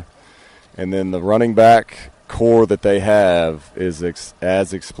hurt you. And then the running back core that they have is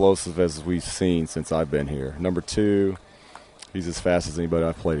as explosive as we've seen since I've been here. Number 2, he's as fast as anybody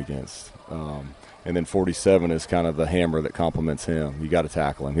I've played against. And then 47 is kind of the hammer that complements him. You got to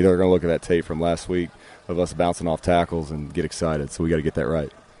tackle him. You're going to look at that tape from last week of us bouncing off tackles and get excited. So we got to get that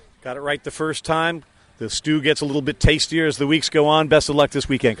right. Got it right the first time. The stew gets a little bit tastier as the weeks go on. Best of luck this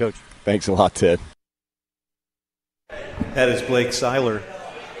weekend, Coach. Thanks a lot, Ted. That is Blake Seiler,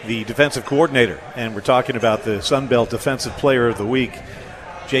 the defensive coordinator, and we're talking about the Sun Belt Defensive Player of the Week.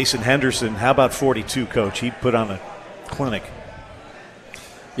 Jason Henderson, how about 42, Coach? He put on a clinic.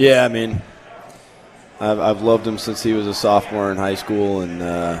 Yeah, I've loved him since he was a sophomore in high school, and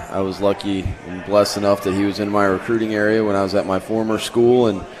I was lucky and blessed enough that he was in my recruiting area when I was at my former school,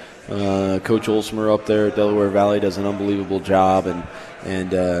 and Coach Olsmer up there at Delaware Valley does an unbelievable job,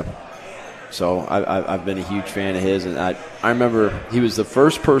 and So I've been a huge fan of his, and I remember he was the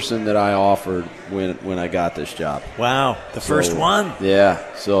first person that I offered when I got this job. Wow, the first one. Yeah.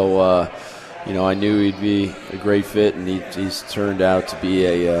 So I knew he'd be a great fit, and he's turned out to be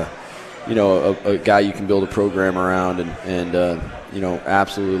a guy you can build a program around, and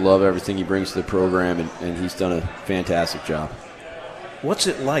absolutely love everything he brings to the program, and he's done a fantastic job. What's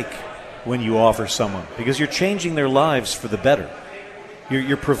it like when you offer someone? Because you're changing their lives for the better.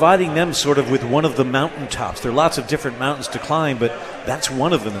 You're providing them sort of with one of the mountaintops. There are lots of different mountains to climb, but that's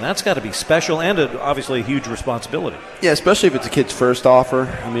one of them, and that's got to be special and obviously a huge responsibility. Yeah, especially if it's a kid's first offer.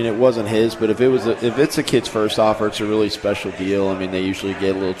 I mean, it wasn't his, but if it's a kid's first offer, it's a really special deal. I mean, they usually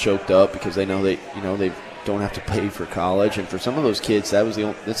get a little choked up because they know they don't have to pay for college, and for some of those kids, that's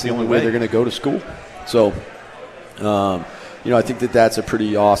the only way they're going to go to school. So, I think that's a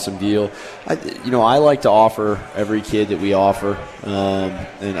pretty awesome deal. I like to offer every kid that we offer,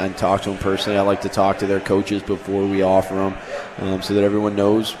 and talk to them personally. I like to talk to their coaches before we offer them, so that everyone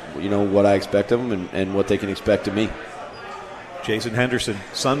knows, what I expect of them and what they can expect of me. Jason Henderson,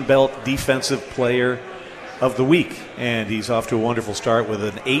 Sun Belt Defensive Player of the Week, and he's off to a wonderful start with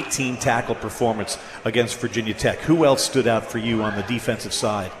an 18-tackle performance against Virginia Tech. Who else stood out for you on the defensive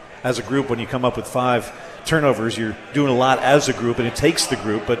side? As a group, when you come up with 5 turnovers, you're doing a lot as a group, and it takes the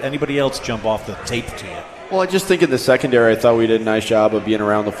group, but anybody else jump off the tape to you? Well, I just think in the secondary, I thought we did a nice job of being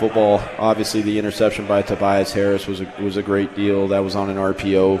around the football. Obviously, the interception by Tobias Harris was a great deal. That was on an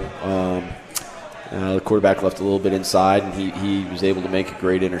RPO. The quarterback left a little bit inside, and he was able to make a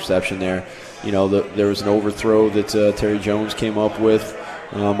great interception there. There was an overthrow that Terry Jones came up with.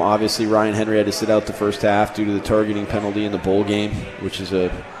 Obviously, Ryan Henry had to sit out the first half due to the targeting penalty in the bowl game, which is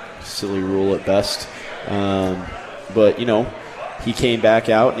a silly rule at best. But he came back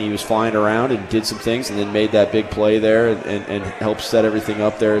out and he was flying around and did some things and then made that big play there and helped set everything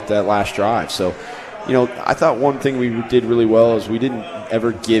up there at that last drive. So, I thought one thing we did really well is we didn't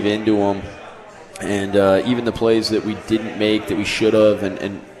ever give in to them. And even the plays that we didn't make that we should have,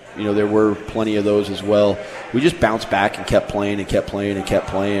 and there were plenty of those as well. We just bounced back and kept playing and kept playing and kept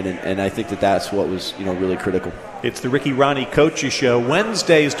playing, and I think that's what was really critical. It's the Ricky Ronnie Coaches Show.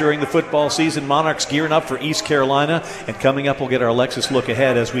 Wednesdays during the football season, Monarchs gearing up for East Carolina. And coming up, we'll get our Lexus look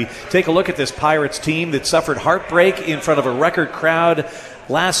ahead as we take a look at this Pirates team that suffered heartbreak in front of a record crowd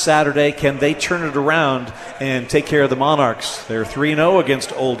last Saturday. Can they turn it around and take care of the Monarchs? They're 3-0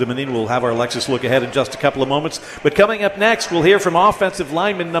 against Old Dominion. We'll have our Lexus look ahead in just a couple of moments. But coming up next, we'll hear from offensive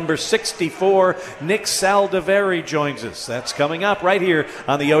lineman number 64, Nick Saldiveri joins us. That's coming up right here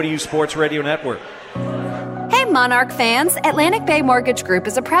on the ODU Sports Radio Network. Hey Monarch fans, Atlantic Bay Mortgage Group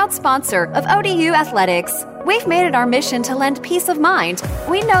is a proud sponsor of ODU Athletics. We've made it our mission to lend peace of mind.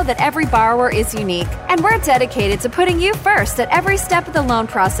 We know that every borrower is unique, and we're dedicated to putting you first at every step of the loan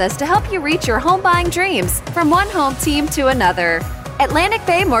process to help you reach your home buying dreams, from one home team to another. Atlantic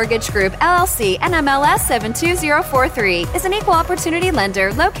Bay Mortgage Group, LLC, NMLS 72043, is an equal opportunity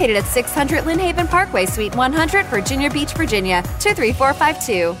lender located at 600 Lynn Haven Parkway, Suite 100, Virginia Beach, Virginia,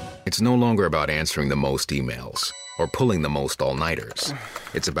 23452. It's no longer about answering the most emails or pulling the most all-nighters.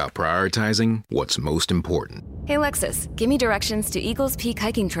 It's about prioritizing what's most important. Hey, Lexus, give me directions to Eagles Peak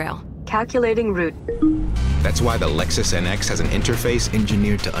Hiking Trail. Calculating route. That's why the Lexus NX has an interface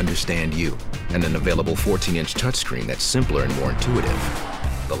engineered to understand you and an available 14-inch touchscreen that's simpler and more intuitive.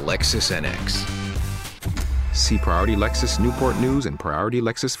 The Lexus NX. See Priority Lexus Newport News and Priority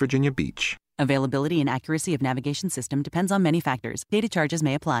Lexus Virginia Beach. Availability and accuracy of navigation system depends on many factors. Data charges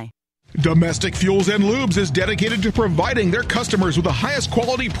may apply. Domestic Fuels and Lubes is dedicated to providing their customers with the highest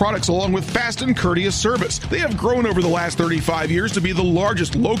quality products along with fast and courteous service. They have grown over the last 35 years to be the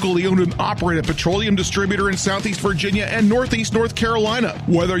largest locally owned and operated petroleum distributor in Southeast Virginia and Northeast North Carolina.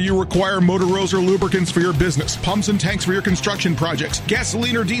 Whether you require motor oils or lubricants for your business, pumps and tanks for your construction projects,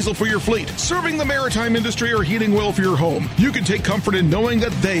 gasoline or diesel for your fleet, serving the maritime industry or heating oil for your home, you can take comfort in knowing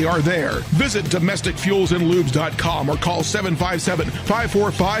that they are there. Visit DomesticFuelsAndLubes.com or call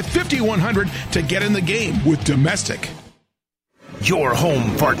 757-545-5100 to get in the game with Domestic. Your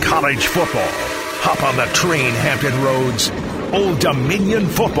home for college football. Hop on the train, Hampton Roads. Old Dominion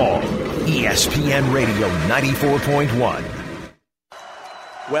football. ESPN Radio 94.1.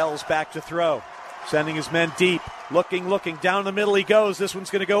 Wells back to throw. Sending his men deep. Looking. Down the middle he goes. This one's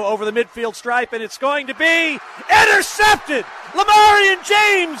going to go over the midfield stripe, and it's going to be intercepted. Lamarian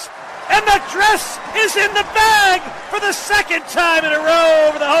James. And the dress is in the bag for the second time in a row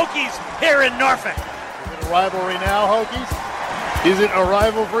over the Hokies here in Norfolk. Is it a rivalry now, Hokies? Is it a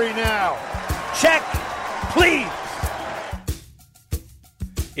rivalry now? Check, please.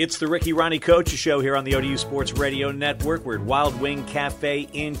 It's the Ricky Ronnie Coaches Show here on the ODU Sports Radio Network. We're at Wild Wing Cafe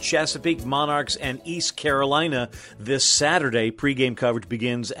in Chesapeake, Monarchs and East Carolina this Saturday. Pre-game coverage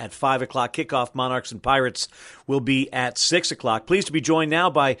begins at 5 o'clock. Kickoff, Monarchs and Pirates will be at 6 o'clock. Pleased to be joined now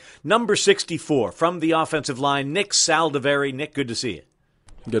by number 64 from the offensive line, Nick Saldiveri. Nick, good to see you.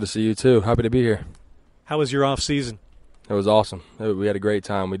 Good to see you, too. Happy to be here. How was your off season? It was awesome. We had a great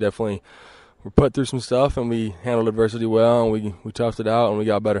time. We definitely were put through some stuff, and we handled adversity well, and we toughed it out, and we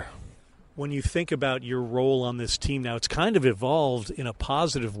got better. When you think about your role on this team now, it's kind of evolved in a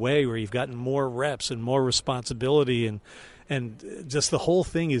positive way where you've gotten more reps and more responsibility, and just the whole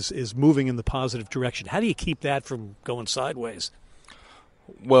thing is moving in the positive direction. How do you keep that from going sideways?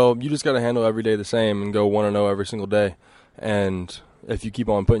 Well, you just got to handle every day the same and go 1-0 every single day. And if you keep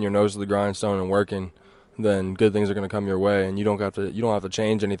on putting your nose to the grindstone and working, then good things are going to come your way, and you don't have to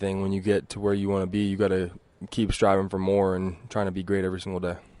change anything when you get to where you want to be. You got to keep striving for more and trying to be great every single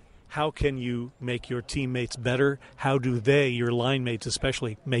day. How can you make your teammates better? How do they, your line mates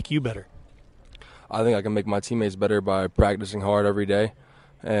especially, make you better? I think I can make my teammates better by practicing hard every day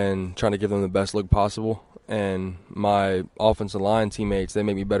and trying to give them the best look possible. And my offensive line teammates, they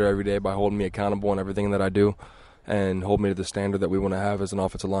make me better every day by holding me accountable in everything that I do and hold me to the standard that we want to have as an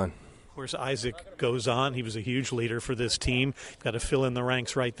offensive line. Of course, Isaac goes on. He was a huge leader for this team. Got to fill in the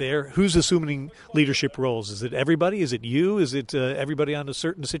ranks right there. Who's assuming leadership roles? Is it everybody? Is it you? Is it everybody on a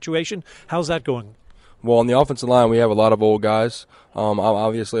certain situation? How's that going? Well, on the offensive line, we have a lot of old guys. I'm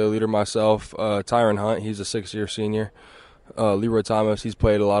obviously a leader myself. Tyron Hunt, he's a 6-year senior. Leroy Thomas, he's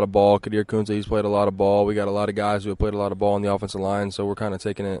played a lot of ball. Kadir Kunze, he's played a lot of ball. We got a lot of guys who have played a lot of ball on the offensive line, so we're kind of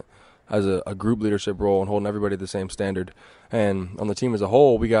taking it as a group leadership role and holding everybody to the same standard. And on the team as a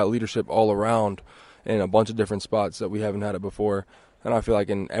whole, we got leadership all around in a bunch of different spots that we haven't had it before. And I feel like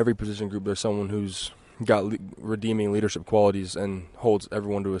in every position group there's someone who's got redeeming leadership qualities and holds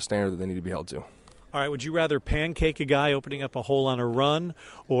everyone to a standard that they need to be held to. All right, would you rather pancake a guy opening up a hole on a run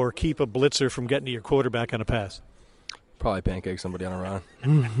or keep a blitzer from getting to your quarterback on a pass? Probably pancake somebody on a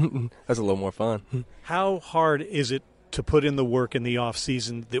run. That's a little more fun. How hard is it to put in the work in the off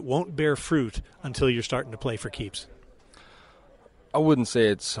season that won't bear fruit until you're starting to play for keeps? I wouldn't say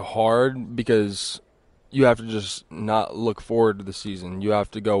it's hard because you have to just not look forward to the season. You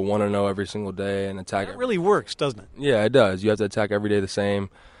have to go 1-0 every single day and attack. That really works, doesn't it? Yeah, it does. You have to attack every day the same,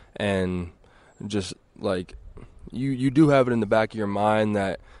 and just like you do have it in the back of your mind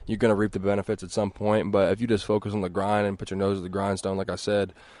that you're going to reap the benefits at some point, but if you just focus on the grind and put your nose to the grindstone, like I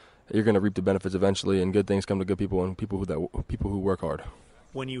said, you're going to reap the benefits eventually, and good things come to good people and people who work hard.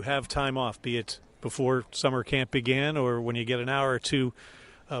 When you have time off, be it before summer camp began or when you get an hour or two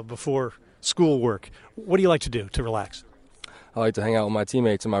before school work, what do you like to do to relax? I like to hang out with my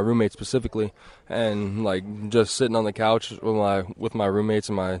teammates and my roommates specifically, and like just sitting on the couch with my roommates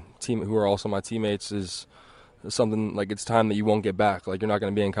and my team who are also my teammates is something like it's time that you won't get back. Like, you're not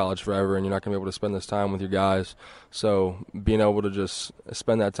going to be in college forever, and you're not going to be able to spend this time with your guys. So being able to just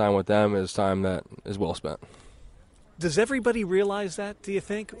spend that time with them is time that is well spent. Does everybody realize that, do you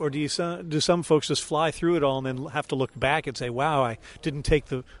think? Or do some folks just fly through it all and then have to look back and say, wow, I didn't take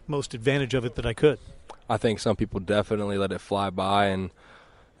the most advantage of it that I could? I think some people definitely let it fly by, and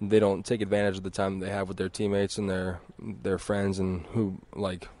they don't take advantage of the time they have with their teammates and their friends, and who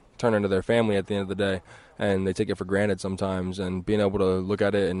like turn into their family at the end of the day. And they take it for granted sometimes, and being able to look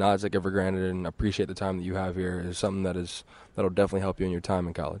at it and not take it for granted and appreciate the time that you have here is something that'll definitely help you in your time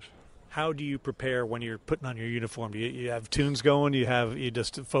in college. How do you prepare when you're putting on your uniform? Do you have tunes going? You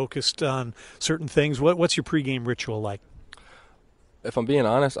just focused on certain things? What's your pregame ritual like? If I'm being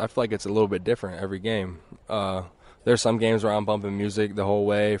honest, I feel like it's a little bit different every game. There's some games where I'm bumping music the whole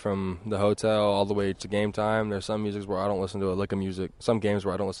way from the hotel all the way to game time. There's some music where I don't listen to a lick of music. Some games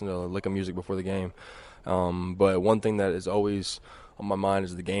where I don't listen to a lick of music before the game. But one thing that is always on my mind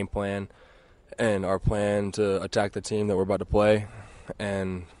is the game plan and our plan to attack the team that we're about to play.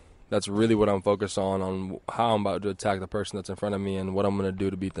 And that's really what I'm focused on how I'm about to attack the person that's in front of me and what I'm going to do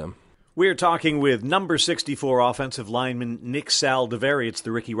to beat them. We're talking with number 64 offensive lineman Nick Saldiveri. It's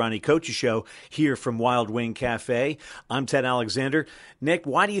the Ricky Ronnie Coaches Show here from Wild Wing Cafe. I'm Ted Alexander. Nick,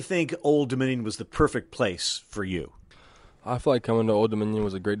 why do you think Old Dominion was the perfect place for you? I feel like coming to Old Dominion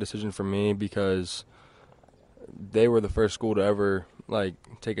was a great decision for me because they were the first school to ever like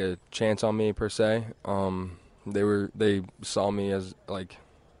take a chance on me per se. They saw me as like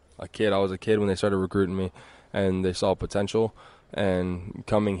a kid. I was a kid when they started recruiting me, and they saw potential. And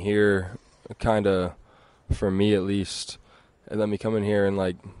coming here, kind of, for me at least, it let me come in here and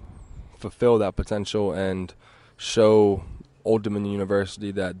like fulfill that potential and show Old Dominion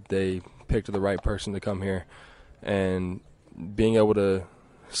University that they picked the right person to come here. And being able to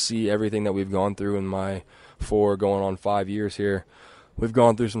see everything that we've gone through in my 4 going on 5 years here. We've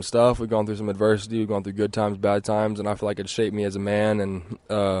gone through some stuff. We've gone through some adversity. We've gone through good times, bad times, and I feel like it shaped me as a man, and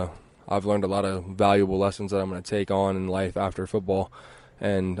I've learned a lot of valuable lessons that I'm going to take on in life after football,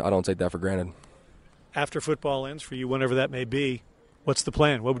 and I don't take that for granted. After football ends for you, whenever that may be, what's the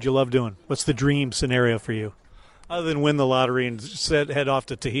plan? What would you love doing? What's the dream scenario for you? Other than win the lottery and head off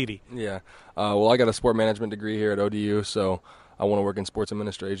to Tahiti. Yeah. Well, I got a sport management degree here at ODU, so I want to work in sports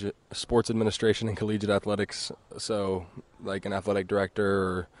administration and collegiate athletics, so like an athletic director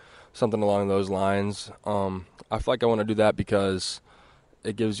or something along those lines. I feel like I want to do that because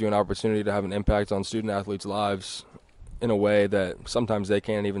it gives you an opportunity to have an impact on student athletes' lives in a way that sometimes they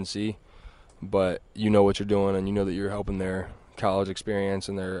can't even see, but you know what you're doing and you know that you're helping their college experience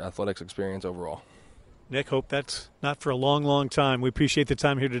and their athletics experience overall. Nick, hope that's not for a long, long time. We appreciate the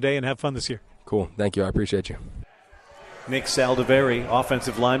time here today and have fun this year. Cool. Thank you. I appreciate you. Nick Saldiveri,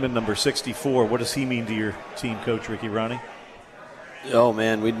 offensive lineman, number 64. What does he mean to your team, Coach Ricky Rahne? Oh,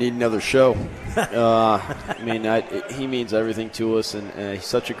 man, we need another show. He means everything to us, and he's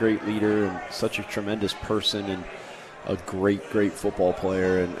such a great leader and such a tremendous person and a great, great football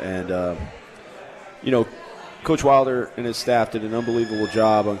player. And Coach Wilder and his staff did an unbelievable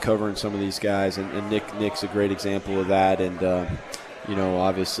job uncovering some of these guys, and Nick's a great example of that. And,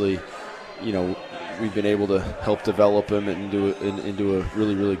 obviously, we've been able to help develop him into a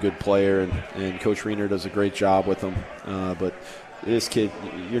really, really good player, and Coach Riener does a great job with him. But this kid,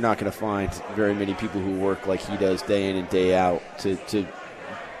 you're not going to find very many people who work like he does day in and day out to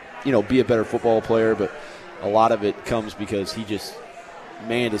be a better football player. But a lot of it comes because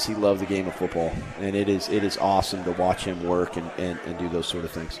man, does he love the game of football. And it is awesome to watch him work and do those sort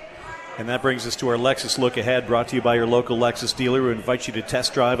of things. And that brings us to our Lexus Look Ahead, brought to you by your local Lexus dealer, who invites you to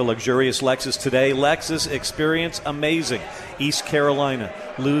test drive a luxurious Lexus today. Lexus, experience amazing. East Carolina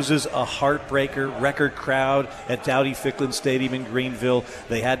loses a heartbreaker, record crowd at Dowdy-Ficklin Stadium in Greenville.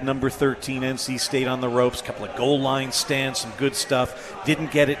 They had number 13 NC State on the ropes, a couple of goal line stands, some good stuff.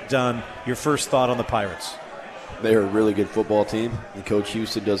 Didn't get it done. Your first thought on the Pirates? They're a really good football team, and Coach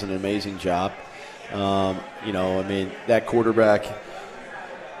Houston does an amazing job. That quarterback,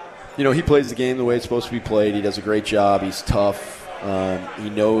 he plays the game the way it's supposed to be played. He does a great job. He's tough. He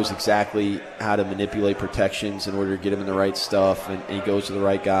knows exactly how to manipulate protections in order to get him in the right stuff, and he goes to the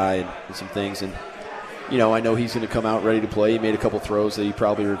right guy and some things. And, I know he's going to come out ready to play. He made a couple throws that he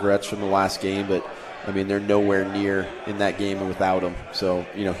probably regrets from the last game, but, they're nowhere near in that game without him. So,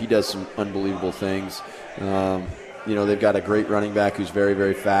 he does some unbelievable things. They've got a great running back who's very,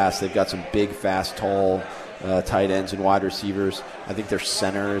 very fast. They've got some big, fast, tall tight ends and wide receivers. I think their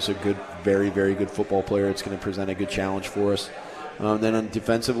center is a good, very, very good football player. It's going to present a good challenge for us. Then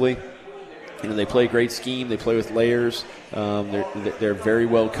defensively, they play a great scheme. They play with layers. They're very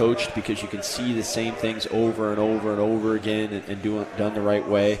well coached because you can see the same things over and over and over again and done the right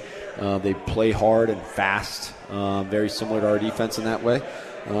way. They play hard and fast, very similar to our defense in that way.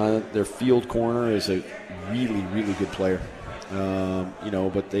 Their field corner is a really, really good player.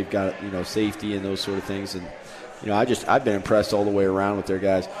 But they've got, safety and those sort of things. And, I've been impressed all the way around with their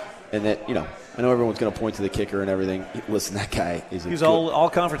guys. And that, I know everyone's going to point to the kicker and everything. Listen, that guy is he's all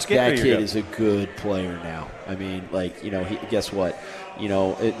conference kicker. That kid is a good player now. Guess what?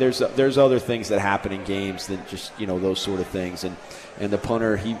 There's other things that happen in games than just, those sort of things. And the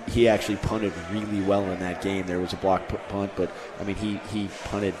punter, he actually punted really well in that game. There was a block punt, but, he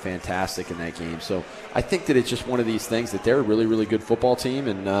punted fantastic in that game. So I think that it's just one of these things that they're a really, really good football team,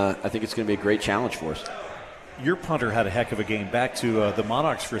 and I think it's going to be a great challenge for us. Your punter had a heck of a game. Back to the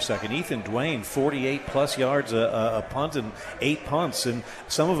Monarchs for a second. Ethan Dwayne, 48-plus yards a punt and 8 punts, and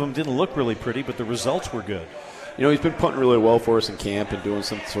some of them didn't look really pretty, but the results were good. He's been punting really well for us in camp and doing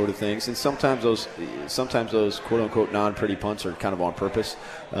some sort of things. And sometimes those quote-unquote non-pretty punts are kind of on purpose.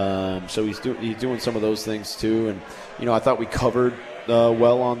 So he's doing some of those things too. And, I thought we covered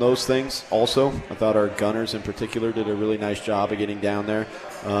well on those things also. I thought our gunners in particular did a really nice job of getting down there.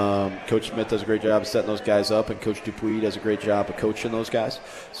 Coach Smith does a great job of setting those guys up, and Coach Dupuis does a great job of coaching those guys.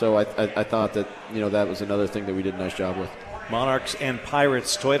 So I thought that, that was another thing that we did a nice job with. Monarchs and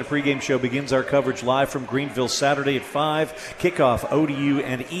Pirates. Toyota pregame show begins our coverage live from Greenville Saturday at 5. Kickoff, ODU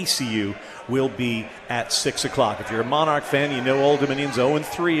and ECU will be at 6 o'clock. If you're a Monarch fan, you know Old Dominion's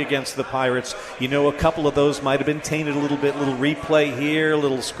 0-3 against the Pirates. You know a couple of those might have been tainted a little bit, little replay here, a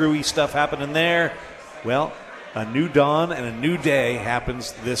little screwy stuff happening there. Well, a new dawn and a new day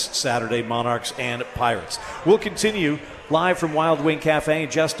happens this Saturday, Monarchs and Pirates. We'll continue live from Wild Wing Cafe in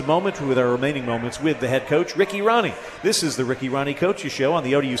just a moment with our remaining moments with the head coach, Ricky Rahne. This is the Ricky Rahne Coaches Show on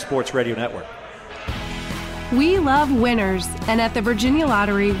the ODU Sports Radio Network. We love winners, and at the Virginia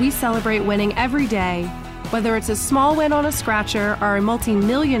Lottery, we celebrate winning every day. Whether it's a small win on a scratcher or a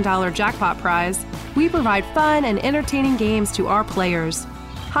multi-million-dollar jackpot prize, we provide fun and entertaining games to our players.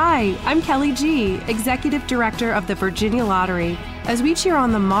 Hi, I'm Kelly G., Executive Director of the Virginia Lottery. As we cheer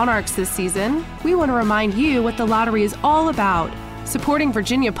on the Monarchs this season, we want to remind you what the lottery is all about, supporting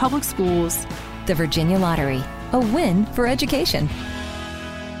Virginia public schools. The Virginia Lottery, a win for education.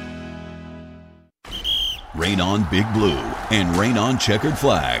 Rain on Big Blue and rain on Checkered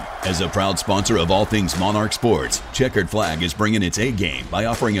Flag. As a proud sponsor of all things Monarch Sports, Checkered Flag is bringing its A game by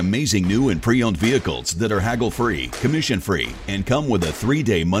offering amazing new and pre-owned vehicles that are haggle-free, commission-free, and come with a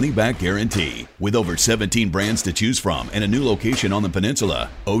 3-day money-back guarantee. With over 17 brands to choose from and a new location on the peninsula,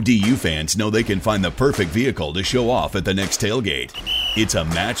 ODU fans know they can find the perfect vehicle to show off at the next tailgate. It's a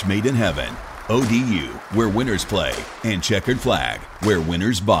match made in heaven. ODU, where winners play, and Checkered Flag, where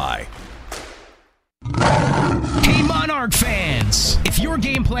winners buy. Hey Monarch fans! If your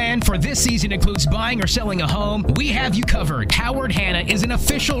game plan for this season includes buying or selling a home, we have you covered. Howard Hanna is an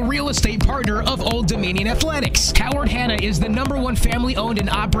official real estate partner of Old Dominion Athletics. Howard Hanna is the #1 family-owned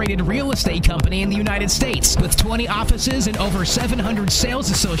and operated real estate company in the United States, with 20 offices and over 700 sales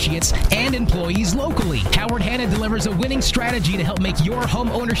associates and employees locally. Howard Hanna delivers a winning strategy to help make your home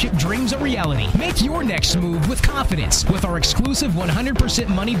ownership dreams a reality. Make your next move with confidence with our exclusive 100%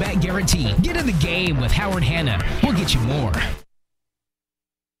 money-back guarantee. Get in the game with Howard Hanna. We'll get you more.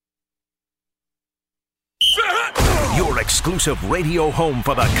 Your exclusive radio home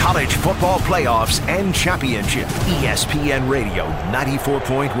for the college football playoffs and championship. ESPN Radio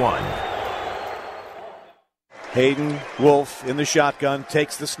 94.1. Hayden Wolf in the shotgun,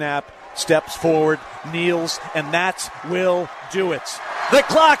 takes the snap, steps forward, kneels, and that will do it. The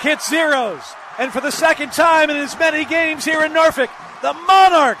clock hits zeros, and for the second time in as many games here in Norfolk, the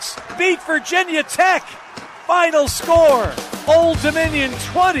Monarchs beat Virginia Tech. Final score, Old Dominion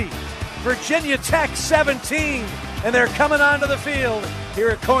 20, Virginia Tech 17, and they're coming onto the field here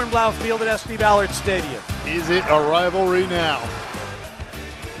at Kornblau Field at SD Ballard Stadium. Is it a rivalry now?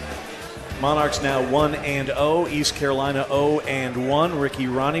 Monarchs now 1-0, East Carolina 0-1. Ricky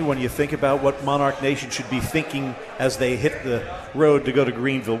Ronnie, when you think about what Monarch Nation should be thinking as they hit the road to go to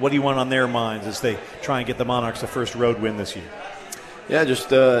Greenville, what do you want on their minds as they try and get the Monarchs the first road win this year? Yeah,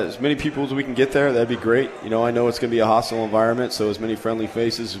 just as many people as we can get there, that'd be great. You know, I know it's going to be a hostile environment, so as many friendly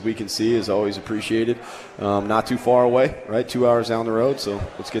faces as we can see is always appreciated. Not too far away, right? 2 hours down the road, so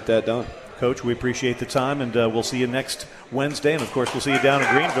let's get that done. Coach, we appreciate the time, and we'll see you next Wednesday, and of course we'll see you down in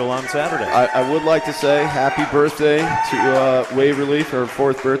Greenville on Saturday. I would like to say happy birthday to Waverly for her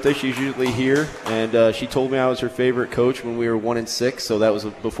 4th birthday. She's usually here, and she told me I was her favorite coach when we were 1-6, so that was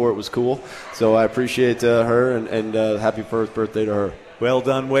before it was cool. So I appreciate her, and happy 1st birthday to her. Well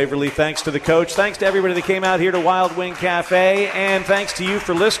done, Waverly. Thanks to the coach. Thanks to everybody that came out here to Wild Wing Cafe. And thanks to you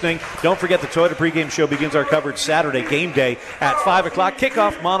for listening. Don't forget the Toyota pregame show begins our coverage Saturday, game day at 5 o'clock.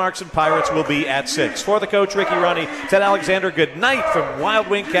 Kickoff, Monarchs and Pirates will be at 6. For the coach, Ricky Ronnie, Ted Alexander, good night from Wild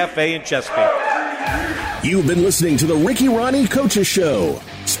Wing Cafe in Chesapeake. You've been listening to the Ricky Ronnie Coaches Show.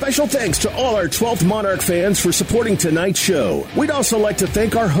 Special thanks to all our 12th Monarch fans for supporting tonight's show. We'd also like to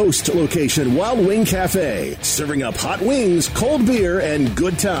thank our host location, Wild Wing Cafe, serving up hot wings, cold beer, and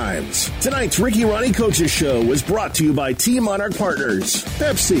good times. Tonight's Ricky Ronnie Coaches Show was brought to you by Team Monarch Partners.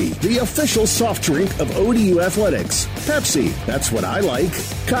 Pepsi, the official soft drink of ODU Athletics. Pepsi, that's what I like.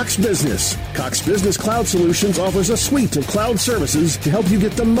 Cox Business. Cox Business Cloud Solutions offers a suite of cloud services to help you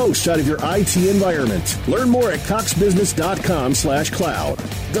get the most out of your IT environment. Learn more at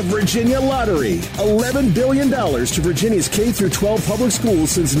coxbusiness.com/cloud. The Virginia Lottery, $11 billion to Virginia's K-12 public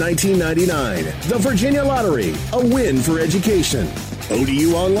schools since 1999. The Virginia Lottery, a win for education.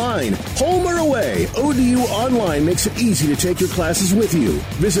 ODU Online, home or away, ODU Online makes it easy to take your classes with you.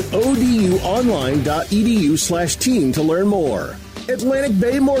 Visit oduonline.edu/team to learn more. Atlantic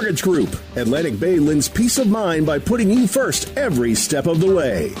Bay Mortgage Group. Atlantic Bay lends peace of mind by putting you first every step of the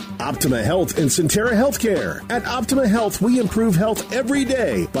way. Optima Health and Centera Healthcare. At Optima Health, we improve health every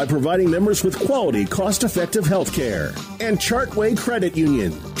day by providing members with quality, cost-effective health care. And Chartway Credit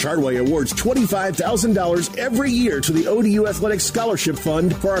Union. Chartway awards $25,000 every year to the ODU Athletic Scholarship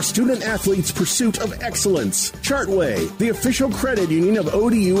Fund for our student athletes' pursuit of excellence. Chartway, the official credit union of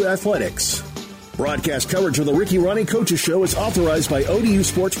ODU Athletics. Broadcast coverage of the Ricky Ronnie Coaches Show is authorized by ODU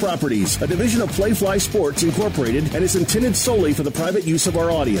Sports Properties, a division of Playfly Sports Incorporated, and is intended solely for the private use of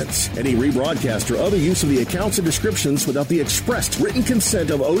our audience. Any rebroadcast or other use of the accounts and descriptions without the expressed written consent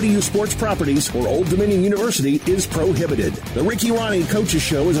of ODU Sports Properties or Old Dominion University is prohibited. The Ricky Ronnie Coaches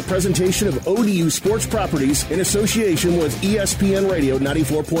Show is a presentation of ODU Sports Properties in association with ESPN Radio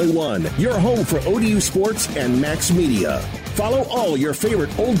 94.1, your home for ODU Sports and Max Media. Follow all your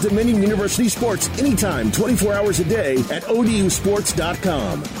favorite Old Dominion University sports anytime, 24 hours a day at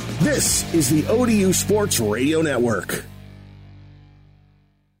ODUsports.com. This is the ODU Sports Radio Network.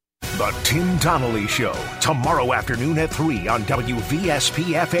 The Tim Donnelly Show, tomorrow afternoon at 3 on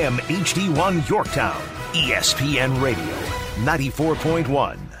WVSP-FM HD1 Yorktown, ESPN Radio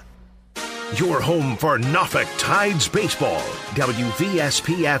 94.1. Your home for Norfolk Tides baseball,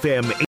 WVSP-FM